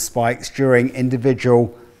timing of spikes during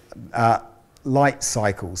individual light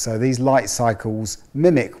cycles. So these light cycles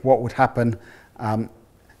mimic what would happen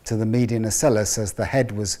to the median ocellus as the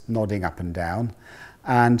head was nodding up and down.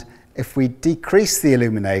 And if we decrease the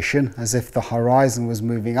illumination, as if the horizon was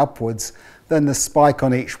moving upwards, then the spike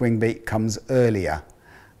on each wing beat comes earlier.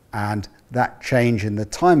 And that change in the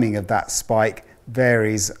timing of that spike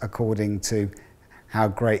varies according to how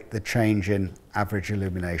great the change in average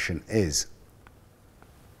illumination is.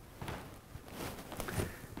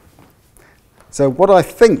 So what I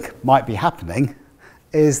think might be happening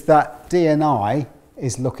is that DNI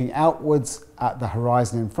is looking outwards at the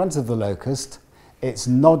horizon in front of the locust. It's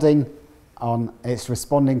nodding on, it's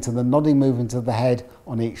responding to the nodding movement of the head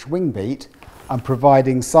on each wing beat and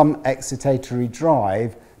providing some excitatory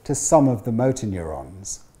drive to some of the motor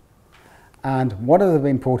neurons. And one of the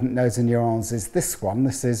important motor neurons is this one.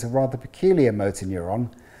 This is a rather peculiar motor neuron,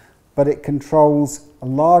 but it controls a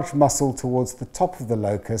large muscle towards the top of the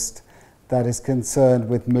locust that is concerned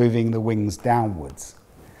with moving the wings downwards.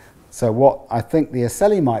 So what I think the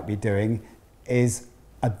ocelli might be doing is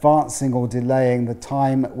advancing or delaying the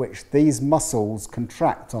time at which these muscles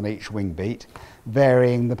contract on each wing beat,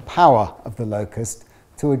 varying the power of the locust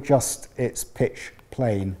to adjust its pitch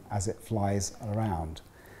plane as it flies around.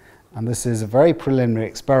 And this is a very preliminary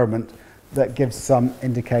experiment that gives some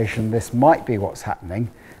indication this might be what's happening.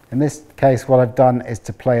 In this case, what I've done is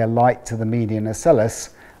to play a light to the median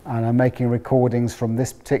ocellus, and I'm making recordings from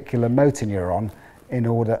this particular motor neuron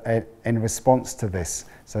in response to this.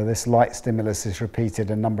 So this light stimulus is repeated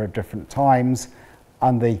a number of different times,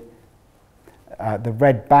 and the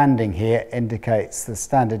red banding here indicates the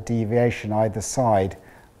standard deviation either side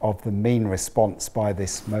of the mean response by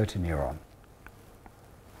this motor neuron.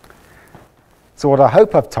 So what I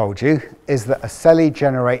hope I've told you is that ocelli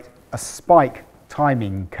generate a spike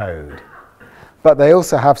timing code, but they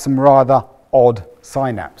also have some rather odd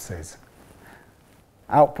synapses.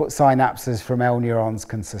 Output synapses from L neurons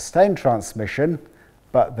can sustain transmission,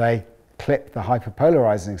 but they clip the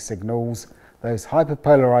hyperpolarizing signals. Those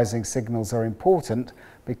hyperpolarizing signals are important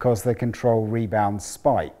because they control rebound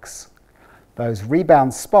spikes. Those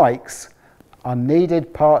rebound spikes are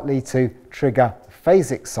needed partly to trigger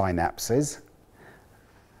phasic synapses,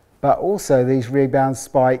 but also these rebound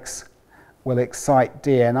spikes will excite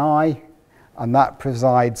DNI, and that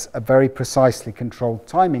provides a very precisely controlled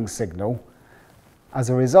timing signal. As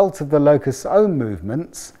a result of the locust's own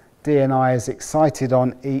movements, DNI is excited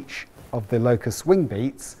on each of the locust wing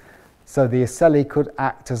beats, so the ocelli could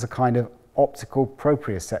act as a kind of optical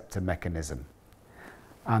proprioceptor mechanism.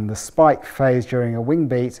 And the spike phase during a wing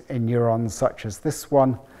beat in neurons such as this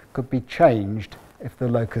one could be changed if the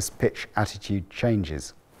locust pitch attitude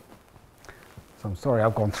changes. So I'm sorry,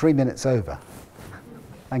 I've gone 3 minutes over.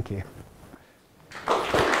 Thank you.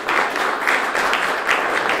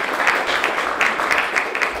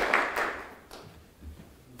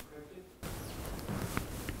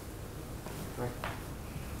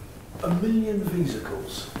 A million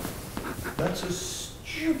vesicles. That's a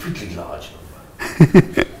stupidly large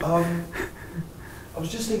number. I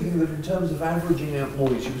was just thinking that in terms of averaging out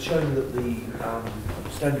noise, you were showing that the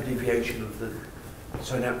standard deviation of the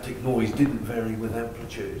synaptic noise didn't vary with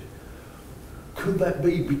amplitude. Could that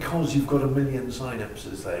be because you've got a million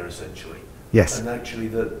synapses there, essentially? Yes. And actually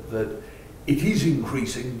that it is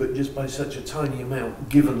increasing, but just by such a tiny amount,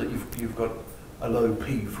 given that you've got a low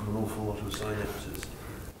P from an awful lot of synapses.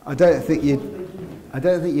 I don't think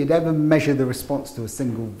you'd ever measure the response to a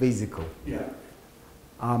single vesicle. Yeah.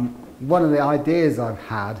 One of the ideas I've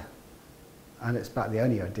had, and it's about the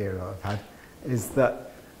only idea I've had, is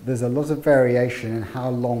that there's a lot of variation in how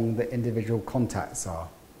long the individual contacts are.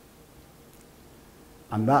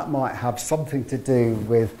 And that might have something to do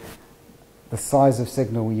with the size of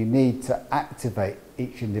signal you need to activate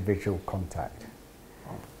each individual contact.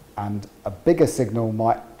 And a bigger signal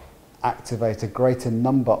might activate a greater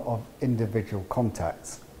number of individual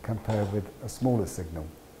contacts compared with a smaller signal.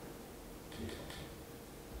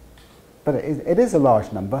 But it is a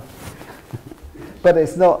large number. But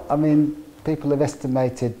it's not, I mean, people have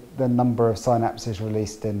estimated the number of synapses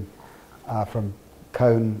released in, from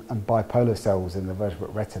cone and bipolar cells in the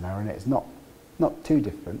vertebrate retina, and it's not too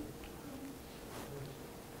different.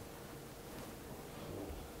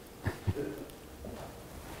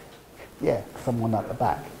 Yeah, someone at the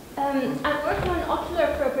back. I work on ocular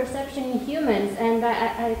proprioception in humans, and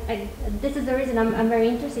this is the reason I'm very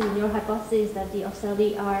interested in your hypothesis that the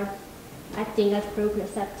ocelli are acting as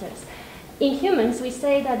proprioceptors. in humans, we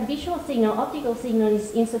say that visual signal, optical signal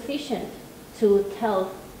is insufficient to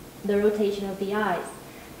tell the rotation of the eyes.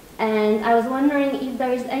 And I was wondering if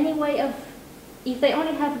there is any way of, if they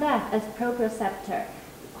only have that as proprioceptor,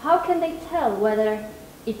 how can they tell whether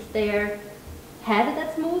it's their head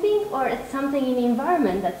that's moving or it's something in the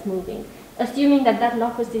environment that's moving? Assuming that that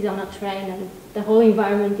locust is on a train and the whole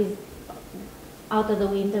environment is out of the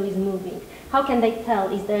window is moving. How can they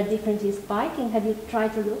tell? Is there a difference in spiking? Have you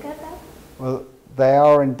tried to look at that? Well, they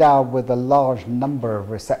are endowed with a large number of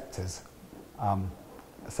receptors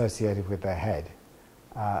associated with their head.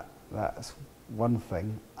 That's one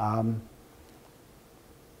thing. I'm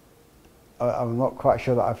not quite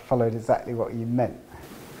sure that I've followed exactly what you meant.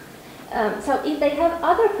 So if they have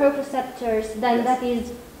other proprioceptors, then that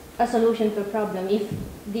is a solution for the problem. If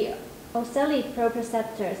the ocelli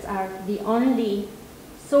proprioceptors are the only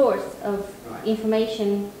source of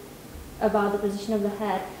information about the position of the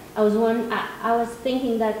head, I was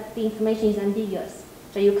thinking that the information is ambiguous.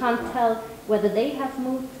 So you can't tell whether they have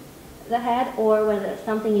moved the head or whether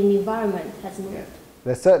something in the environment has moved.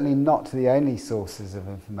 They're certainly not the only sources of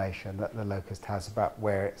information that the locust has about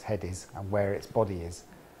where its head is and where its body is.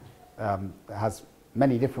 It has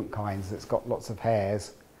many different kinds. It's got lots of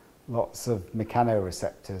hairs, lots of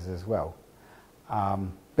mechanoreceptors as well.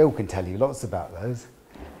 Bill can tell you lots about those,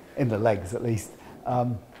 in the legs at least.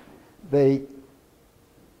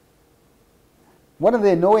 One of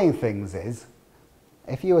the annoying things is,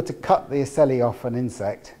 if you were to cut the ocelli off an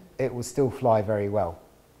insect, it will still fly very well.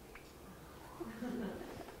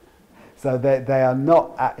 So they are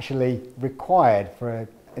not actually required for an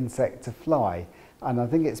insect to fly. And I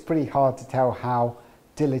think it's pretty hard to tell how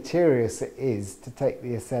deleterious it is to take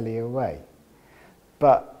the ocelli away.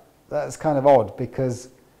 But that's kind of odd, because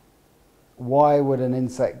why would an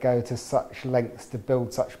insect go to such lengths to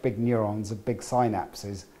build such big neurons and big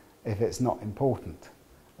synapses if it's not important?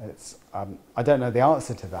 I don't know the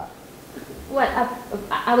answer to that. Well,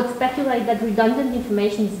 I would speculate that redundant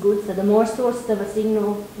information is good, so the more sources of a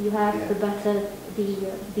signal you have, the better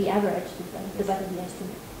the average, the better the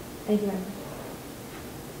estimate. Thank you very much.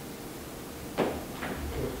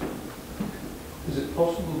 Is it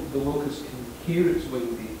possible the locust can hear its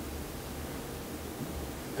wingbeat?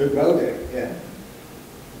 Could well do, yeah.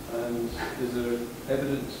 And is there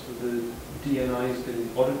evidence for the DNIs getting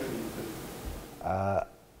auditory?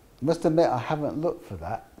 Must admit, I haven't looked for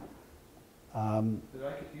that. I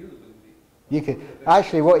could hear the wingbeat. You could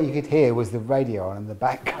actually, what you could hear was the radio on in the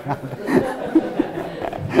background.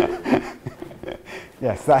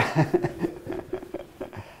 Yes, that.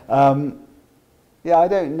 Yeah, I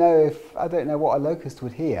don't know what a locust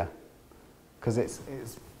would hear, because its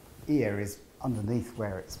ear is underneath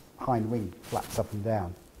where its hind wing flaps up and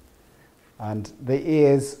down, and the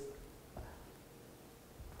ears,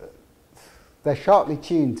 they're sharply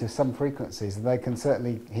tuned to some frequencies, and they can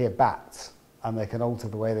certainly hear bats, and they can alter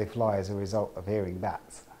the way they fly as a result of hearing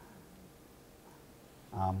bats.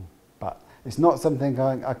 But it's not something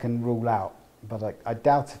I can rule out, but I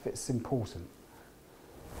doubt if it's important.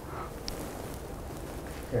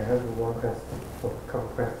 I have one question.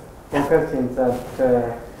 One question is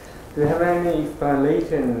that do you have any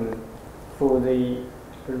explanation for the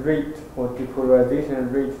rate or depolarization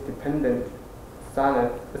rate dependent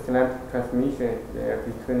synaptic transmission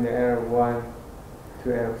between the L1 to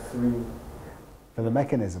L3? For the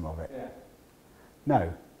mechanism of it? Yeah.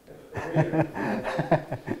 No.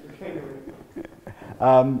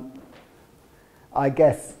 I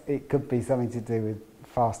guess it could be something to do with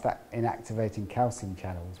fast inactivating calcium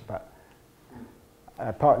channels, but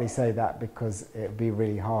I partly say that because it would be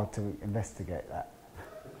really hard to investigate that.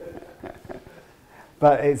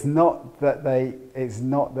 But it's not that they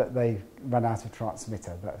run out of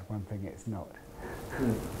transmitter. That's one thing it's not.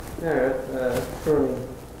 Yeah, it's surely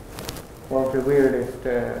one of the weirdest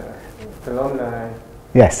phenomena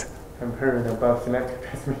I've heard about synaptic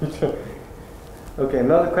transmission. Okay,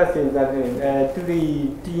 another question is that do the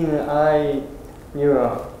DNI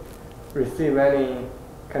neuron receive any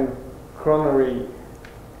kind of coronary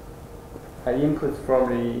inputs from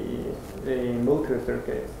the motor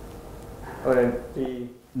circuits? Or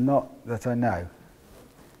Not that I know.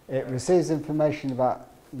 It receives information about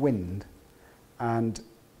wind, and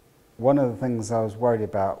one of the things I was worried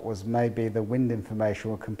about was maybe the wind information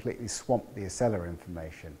will completely swamp the ocellar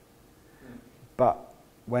information. But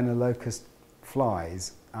when a locust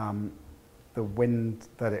flies, the wind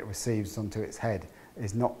that it receives onto its head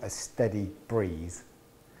is not a steady breeze.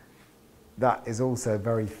 That is also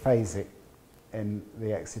very phasic in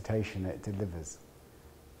the excitation it delivers.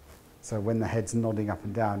 So when the head's nodding up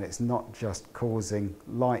and down, it's not just causing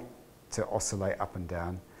light to oscillate up and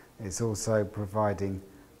down, It's also providing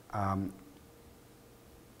a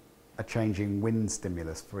changing wind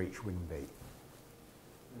stimulus for each wing beat.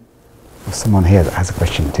 There's someone here that has a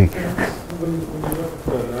question too. When you look at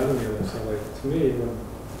the anatomy of this, like, to me, when I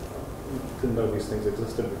didn't know these things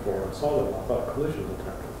existed before I saw them, I thought collision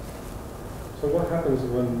detector. So what happens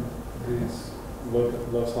when these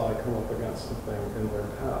loci come up against something in their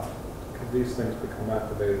path? Could these things become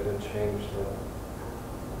activated and change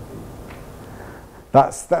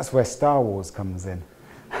That's where Star Wars comes in.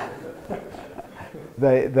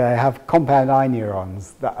 They have compound eye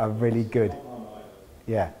neurons that are really good,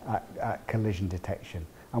 at collision detection.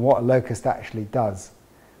 And what a locust actually does,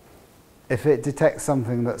 if it detects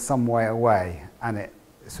something that's some way away, and I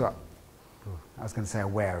was going to say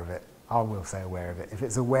aware of it, I will say aware of it. If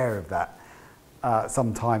it's aware of that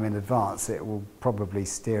some time in advance, it will probably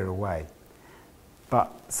steer away.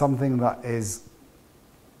 But something that is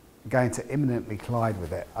going to imminently collide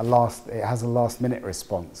with it, it has a last-minute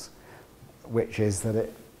response, which is that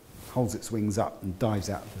it holds its wings up and dives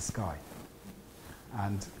out of the sky.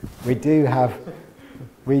 And we do have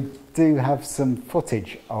some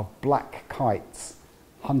footage of black kites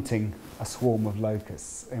hunting a swarm of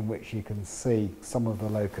locusts, in which you can see some of the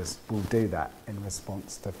locusts will do that in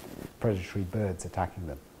response to predatory birds attacking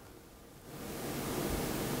them.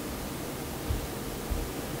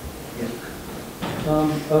 I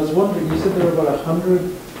was wondering, you said there were about 100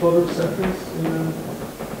 photoreceptors in there?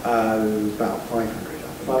 About 500, I think.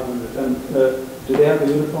 500. And do they have a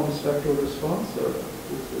uniform spectral response, or is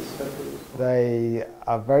the spectral response? They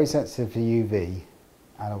are very sensitive to UV,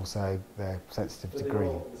 and also they're sensitive to green.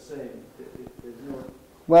 All the same? There's no...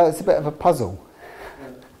 Well, it's a bit of a puzzle.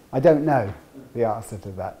 Yeah. I don't know the answer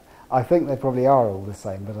to that. I think they probably are all the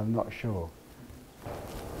same, but I'm not sure.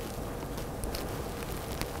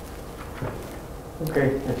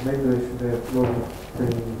 Okay, maybe we should go to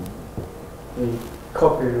the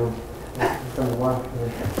coffee room. It's on one.